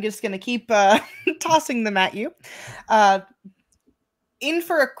 so I'm just going to keep tossing them at you. In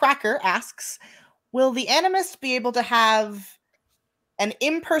for a Cracker asks, will the Animist be able to have an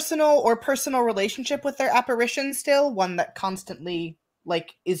impersonal or personal relationship with their apparition still, one that constantly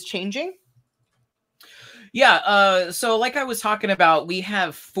is changing? Yeah, so like I was talking about, we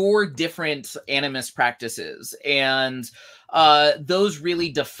have 4 different animist practices, and those really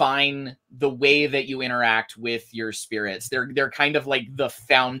define the way that you interact with your spirits. They're kind of like the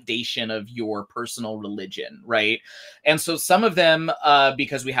foundation of your personal religion, right? And so some of them,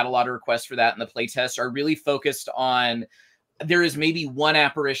 because we had a lot of requests for that in the playtest, are really focused on, there is maybe one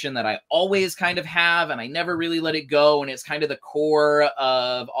apparition that I always kind of have, and I never really let it go, and it's kind of the core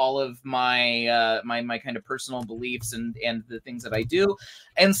of all of my my kind of personal beliefs and the things that I do.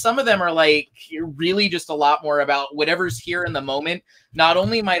 And some of them are like really just a lot more about whatever's here in the moment. Not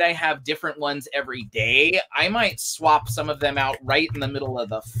only might I have different ones every day, I might swap some of them out right in the middle of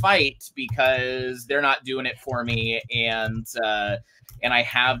the fight because they're not doing it for me, and I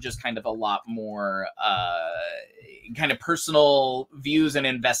have just kind of a lot more kind of personal views and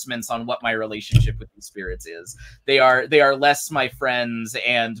investments on what my relationship with these spirits is. They are less my friends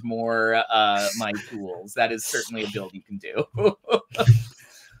and more my tools. That is certainly a build you can do.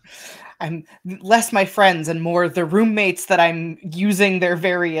 I'm less my friends and more the roommates that I'm using their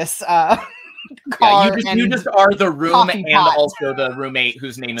various car. Yeah, you just are the room and pot. also the roommate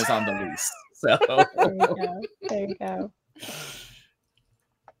whose name is on the lease. So there you go. There you go.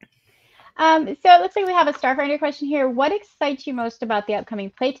 So it looks like we have a Starfinder question here. What excites you most about the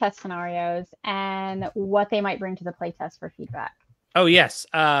upcoming playtest scenarios and what they might bring to the playtest for feedback? Oh, yes.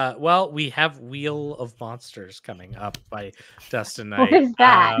 Well, we have Wheel of Monsters coming up by Dustin Knight. What is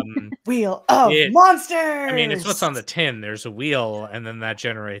that? Wheel of Monsters! I mean, it's what's on the tin. There's a wheel, and then that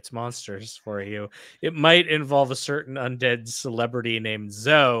generates monsters for you. It might involve a certain undead celebrity named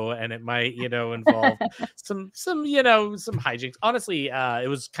Zoe, and it might, involve some hijinks. Honestly, it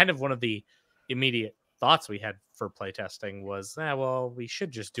was kind of one of the immediate thoughts we had for playtesting was, we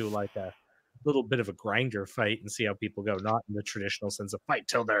should just do like a little bit of a grinder fight and see how people go, not in the traditional sense of fight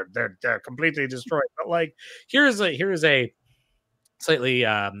till they're completely destroyed, but like here's a slightly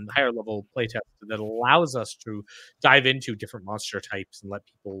higher level playtest that allows us to dive into different monster types and let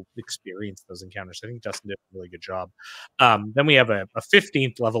people experience those encounters. I think Dustin did a really good job. Then we have a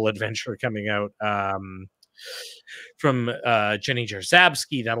 15th level adventure coming out from Jenny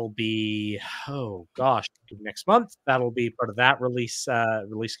Jarzabski. That'll be next month. That'll be part of that release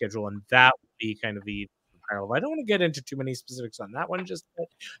schedule, and that will be kind of the higher level. I don't want to get into too many specifics on that one just yet,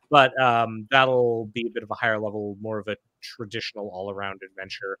 but that'll be a bit of a higher level, more of a traditional all-around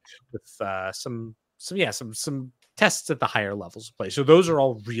adventure with some tests at the higher levels of play. So those are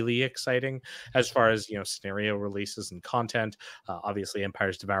all really exciting as far as scenario releases and content. Obviously,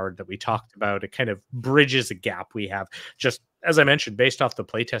 Empire's Devoured that we talked about, it kind of bridges a gap we have. Just as I mentioned, based off the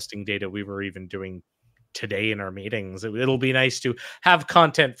playtesting data we were even doing today in our meetings, it'll be nice to have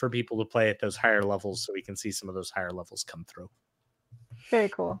content for people to play at those higher levels, so we can see some of those higher levels come through. Very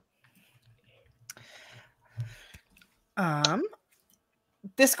cool.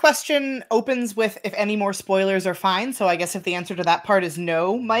 This question opens with if any more spoilers are fine. So I guess if the answer to that part is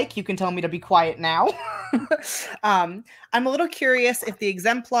no, Mike, you can tell me to be quiet now. I'm a little curious if the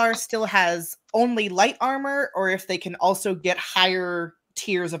Exemplar still has only light armor or if they can also get higher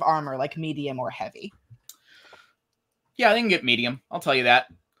tiers of armor like medium or heavy. Yeah, they can get medium. I'll tell you that.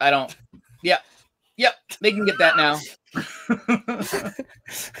 I don't. Yep, they can get that now.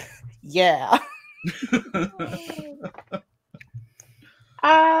 Yeah.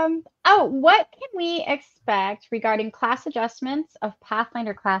 What can we expect regarding class adjustments of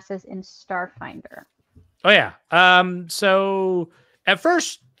Pathfinder classes in Starfinder? Oh yeah. So at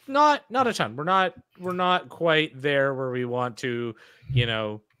first, not a ton. We're not quite there where we want to,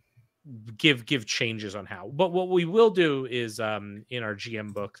 give changes on how. But what we will do is in our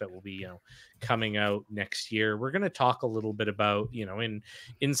GM book that will be coming out next year, we're going to talk a little bit about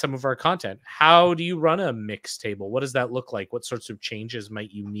in some of our content, how do you run a mixed table? What does that look like? What sorts of changes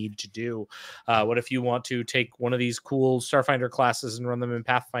might you need to do? What if you want to take one of these cool Starfinder classes and run them in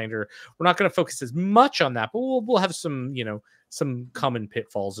Pathfinder? We're not going to focus as much on that, but we'll have some some common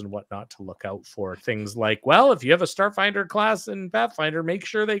pitfalls and whatnot to look out for. Things like, well, if you have a Starfinder class in Pathfinder, make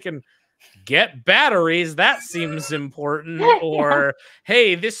sure they can get batteries. That seems important. Or,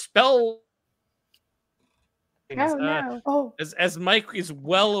 hey, this spell... No. As Mike is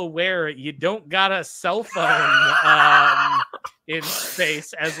well aware, you don't got a cell phone in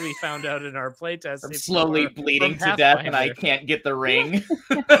space, as we found out in our playtest. I'm slowly bleeding to death, and I can't get the ring.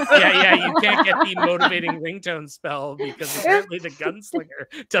 yeah, you can't get the motivating ringtone spell because apparently the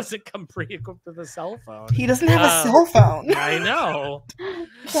gunslinger doesn't come pre-equipped with a cell phone. He doesn't have a cell phone. I know.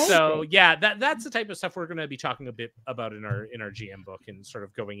 So yeah, that's the type of stuff we're going to be talking a bit about in our GM book and sort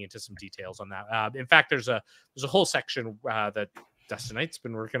of going into some details on that. In fact, there's a whole section that Dustin Knight's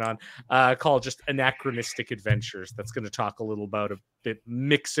been working on called just anachronistic adventures. That's going to talk a little about a bit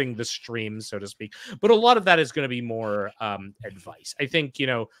mixing the streams, so to speak. But a lot of that is going to be more advice. I think,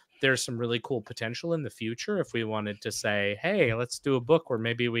 there's some really cool potential in the future if we wanted to say, hey, let's do a book where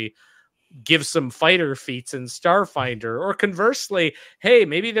maybe we give some fighter feats in Starfinder, or conversely, hey,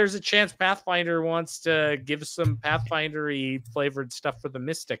 maybe there's a chance Pathfinder wants to give some Pathfinder-y flavored stuff for the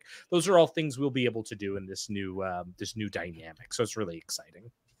Mystic. Those are all things we'll be able to do in this new dynamic. So it's really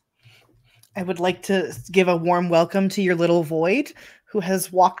exciting. I would like to give a warm welcome to your little void who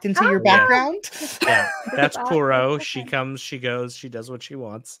has walked into your background. Yeah, that's Kuro. She comes, she goes, she does what she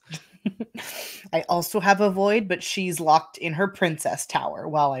wants. I also have a void, but she's locked in her princess tower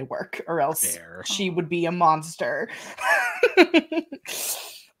while I work, or else she would be a monster.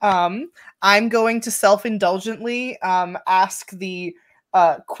 I'm going to self-indulgently ask the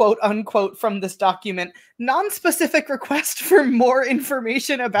quote unquote from this document non-specific request for more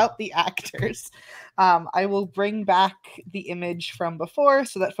information about the actors. I will bring back the image from before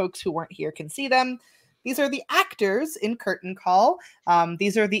so that folks who weren't here can see them. These are the actors in Curtain Call.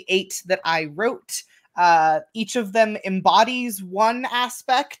 These are the 8 that I wrote. Each of them embodies one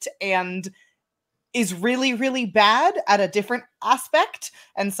aspect and is really, really bad at a different aspect.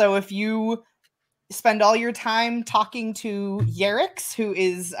 And so if you spend all your time talking to Yerix, who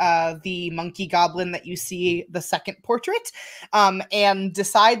is the monkey goblin that you see the second portrait, and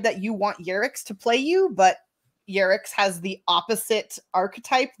decide that you want Yerix to play you, but Yerix has the opposite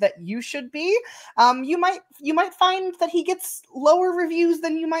archetype that you should be, you might find that he gets lower reviews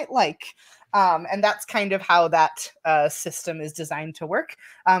than you might like. And that's kind of how that system is designed to work.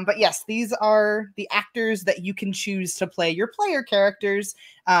 But yes, these are the actors that you can choose to play your player characters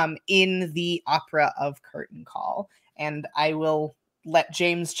in the Opera of Curtain Call. And I will let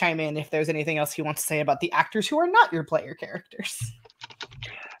James chime in if there's anything else he wants to say about the actors who are not your player characters.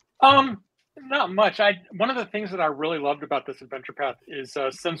 Not much. One of the things that I really loved about this adventure path is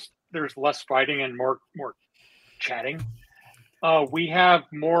since there's less fighting and more chatting, we have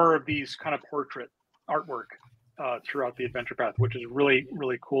more of these kind of portrait artwork throughout the adventure path, which is really,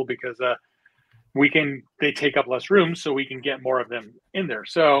 really cool because they take up less room, so we can get more of them in there.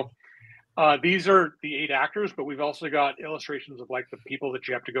 So these are the 8 actors, but we've also got illustrations of like the people that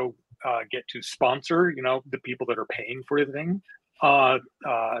you have to go get to sponsor, the people that are paying for the thing.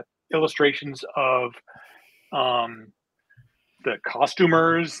 Illustrations of the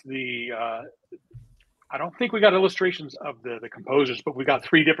costumers, I don't think we got illustrations of the composers, but we got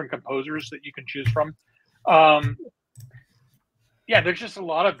 3 different composers that you can choose from. Yeah, there's just a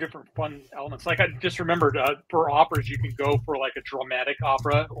lot of different fun elements. Like I just remembered, for operas, you can go for like a dramatic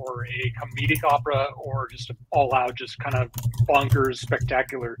opera or a comedic opera or just all out, just kind of bonkers,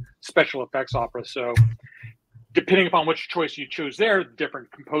 spectacular special effects opera. So depending upon which choice you choose there, different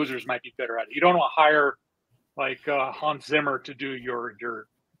composers might be better at it. You don't want to hire like Hans Zimmer to do your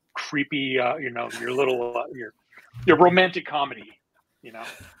creepy, your little, your romantic comedy,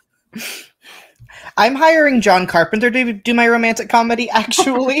 I'm hiring John Carpenter to do my romantic comedy,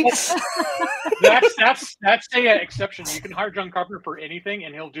 actually. that's a exception. You can hire John Carpenter for anything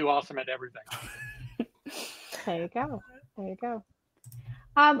and he'll do awesome at everything. There you go.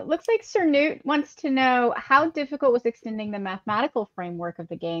 Looks like Sir Newt wants to know how difficult was extending the mathematical framework of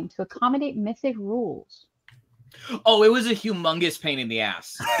the game to accommodate mythic rules. Oh, it was a humongous pain in the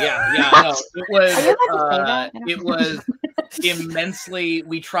ass. No, it was immensely.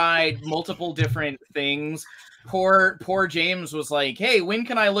 We tried multiple different things. Poor James was like, "Hey, when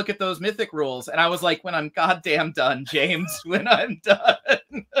can I look at those mythic rules?" And I was like, "When I'm goddamn done, James. When I'm done."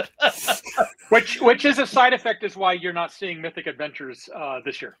 Which is a side effect, is why you're not seeing Mythic Adventures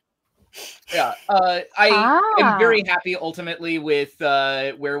this year. Yeah, I am very happy ultimately with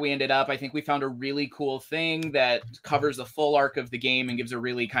where we ended up. I think we found a really cool thing that covers the full arc of the game and gives a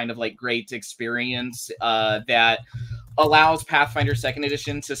really kind of like great experience that allows Pathfinder 2nd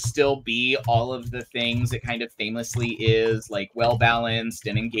Edition to still be all of the things it kind of famously is, like well-balanced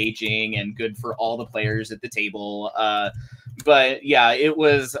and engaging and good for all the players at the table. But yeah, it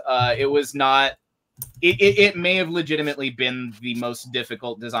was not... It may have legitimately been the most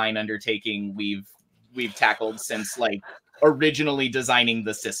difficult design undertaking we've tackled since like originally designing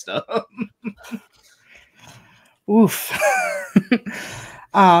the system. Oof.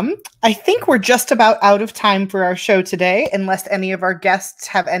 I think we're just about out of time for our show today, unless any of our guests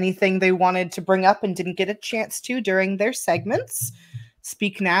have anything they wanted to bring up and didn't get a chance to during their segments.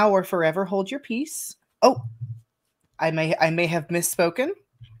 Speak now or forever hold your peace. Oh, I may have misspoken.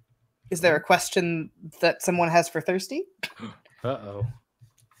 Is there a question that someone has for Thirsty? Uh-oh.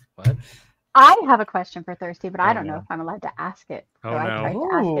 What? I have a question for Thirsty, but I don't know if I'm allowed to ask it. So I tried to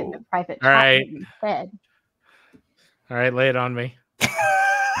ask it in a private chat instead. All right, lay it on me.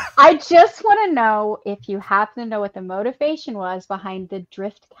 I just want to know if you happen to know what the motivation was behind the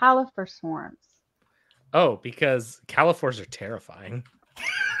drift califer swarms. Oh, because califors are terrifying.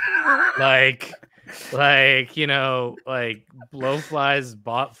 like blowflies,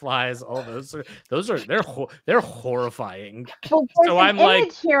 botflies, all they're horrifying. Well, there's an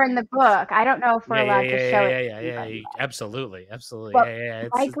image here in the book. I don't know if we're allowed to show it. Yeah, absolutely. Well,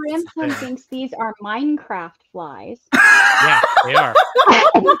 my grandson thinks these are Minecraft flies. Yeah, they are.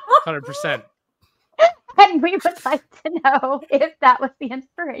 100%. And we would like to know if that was the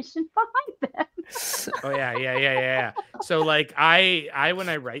inspiration behind them. Oh yeah. So like I when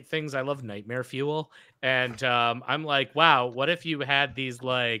I write things, I love nightmare fuel, and I'm like, wow, what if you had these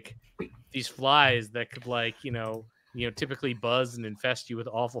flies that could typically buzz and infest you with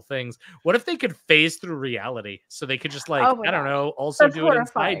awful things? What if they could phase through reality, so they could just I don't know, also do it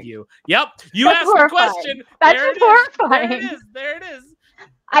inside you? Yep, you asked the question. That's horrifying. There it is.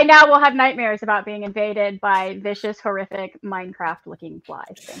 I now will have nightmares about being invaded by vicious, horrific, Minecraft-looking flies.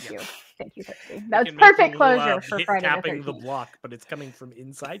 Thank you, Thirsty. That's perfect closure for Friday the 13th. Tapping the block, but it's coming from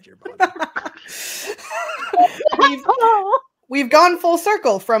inside your body. We've gone full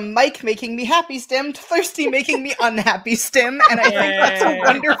circle from Mike making me happy stim to Thirsty making me unhappy stim, and I think that's a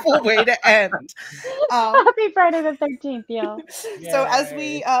wonderful way to end. Happy Friday the 13th, y'all. So as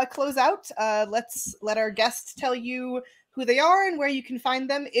we close out, let's let our guests tell you who they are and where you can find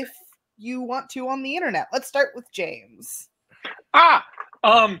them if you want to on the internet. Let's start with James.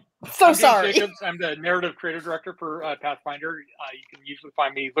 I'm sorry. Jacobs. I'm the narrative creative director for Pathfinder. You can usually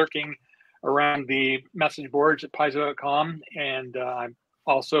find me lurking around the message boards at Paizo.com, and I'm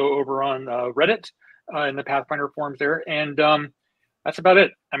also over on Reddit in the Pathfinder forums there. And that's about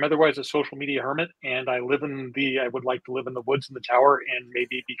it. I'm otherwise a social media hermit, and I would like to live in the woods in the tower and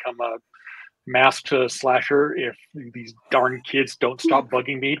maybe become a masked slasher if these darn kids don't stop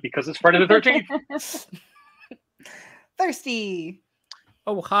bugging me because it's Friday the 13th. Thirsty.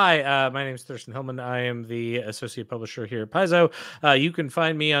 Oh, hi. My name is Thurston Hillman. I am the associate publisher here at Paizo. You can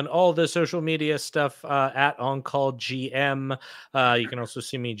find me on all the social media stuff at OnCallGM. You can also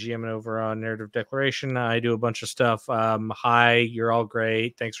see me GMing over on Narrative Declaration. I do a bunch of stuff. Hi, you're all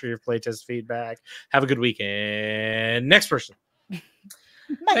great. Thanks for your playtest feedback. Have a good weekend. Next person.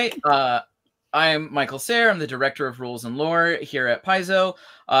 Hey, I'm Michael Sayre. I'm the director of rules and lore here at Paizo.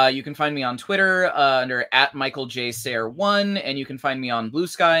 You can find me on Twitter under @MichaelJSayre1, and you can find me on Blue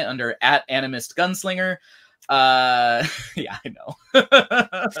Sky under @AnimistGunslinger. Yeah, I know.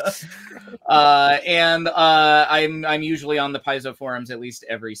 And I'm usually on the Paizo forums at least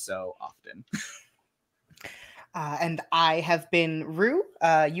every so often. And I have been Rue.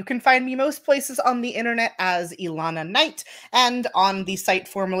 You can find me most places on the internet as Ilana Knight, and on the site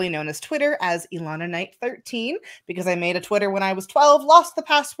formerly known as Twitter as Ilana Knight 13, because I made a Twitter when I was 12, lost the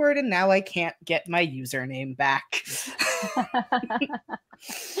password, and now I can't get my username back.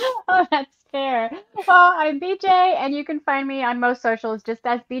 Oh, that's fair. Well, I'm BJ, and you can find me on most socials just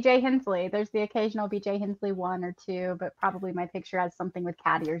as BJ Hensley. There's the occasional BJ Hensley 1 or 2, but probably my picture has something with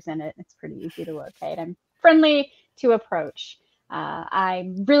cat ears in it. It's pretty easy to locate. I'm friendly to approach.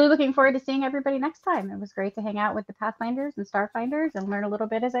 I'm really looking forward to seeing everybody next time. It was great to hang out with the Pathfinders and Starfinders and learn a little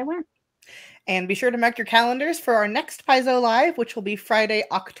bit as I went. And be sure to mark your calendars for our next Paizo Live, which will be Friday,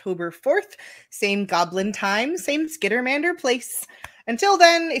 October 4th. Same Goblin time, same Skittermander place. Until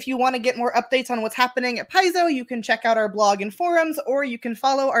then, if you want to get more updates on what's happening at Paizo, you can check out our blog and forums, or you can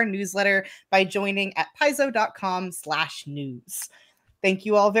follow our newsletter by joining at paizo.com/news. Thank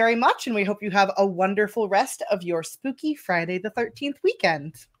you all very much, and we hope you have a wonderful rest of your spooky Friday the 13th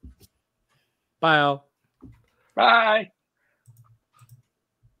weekend. Bye all. Bye.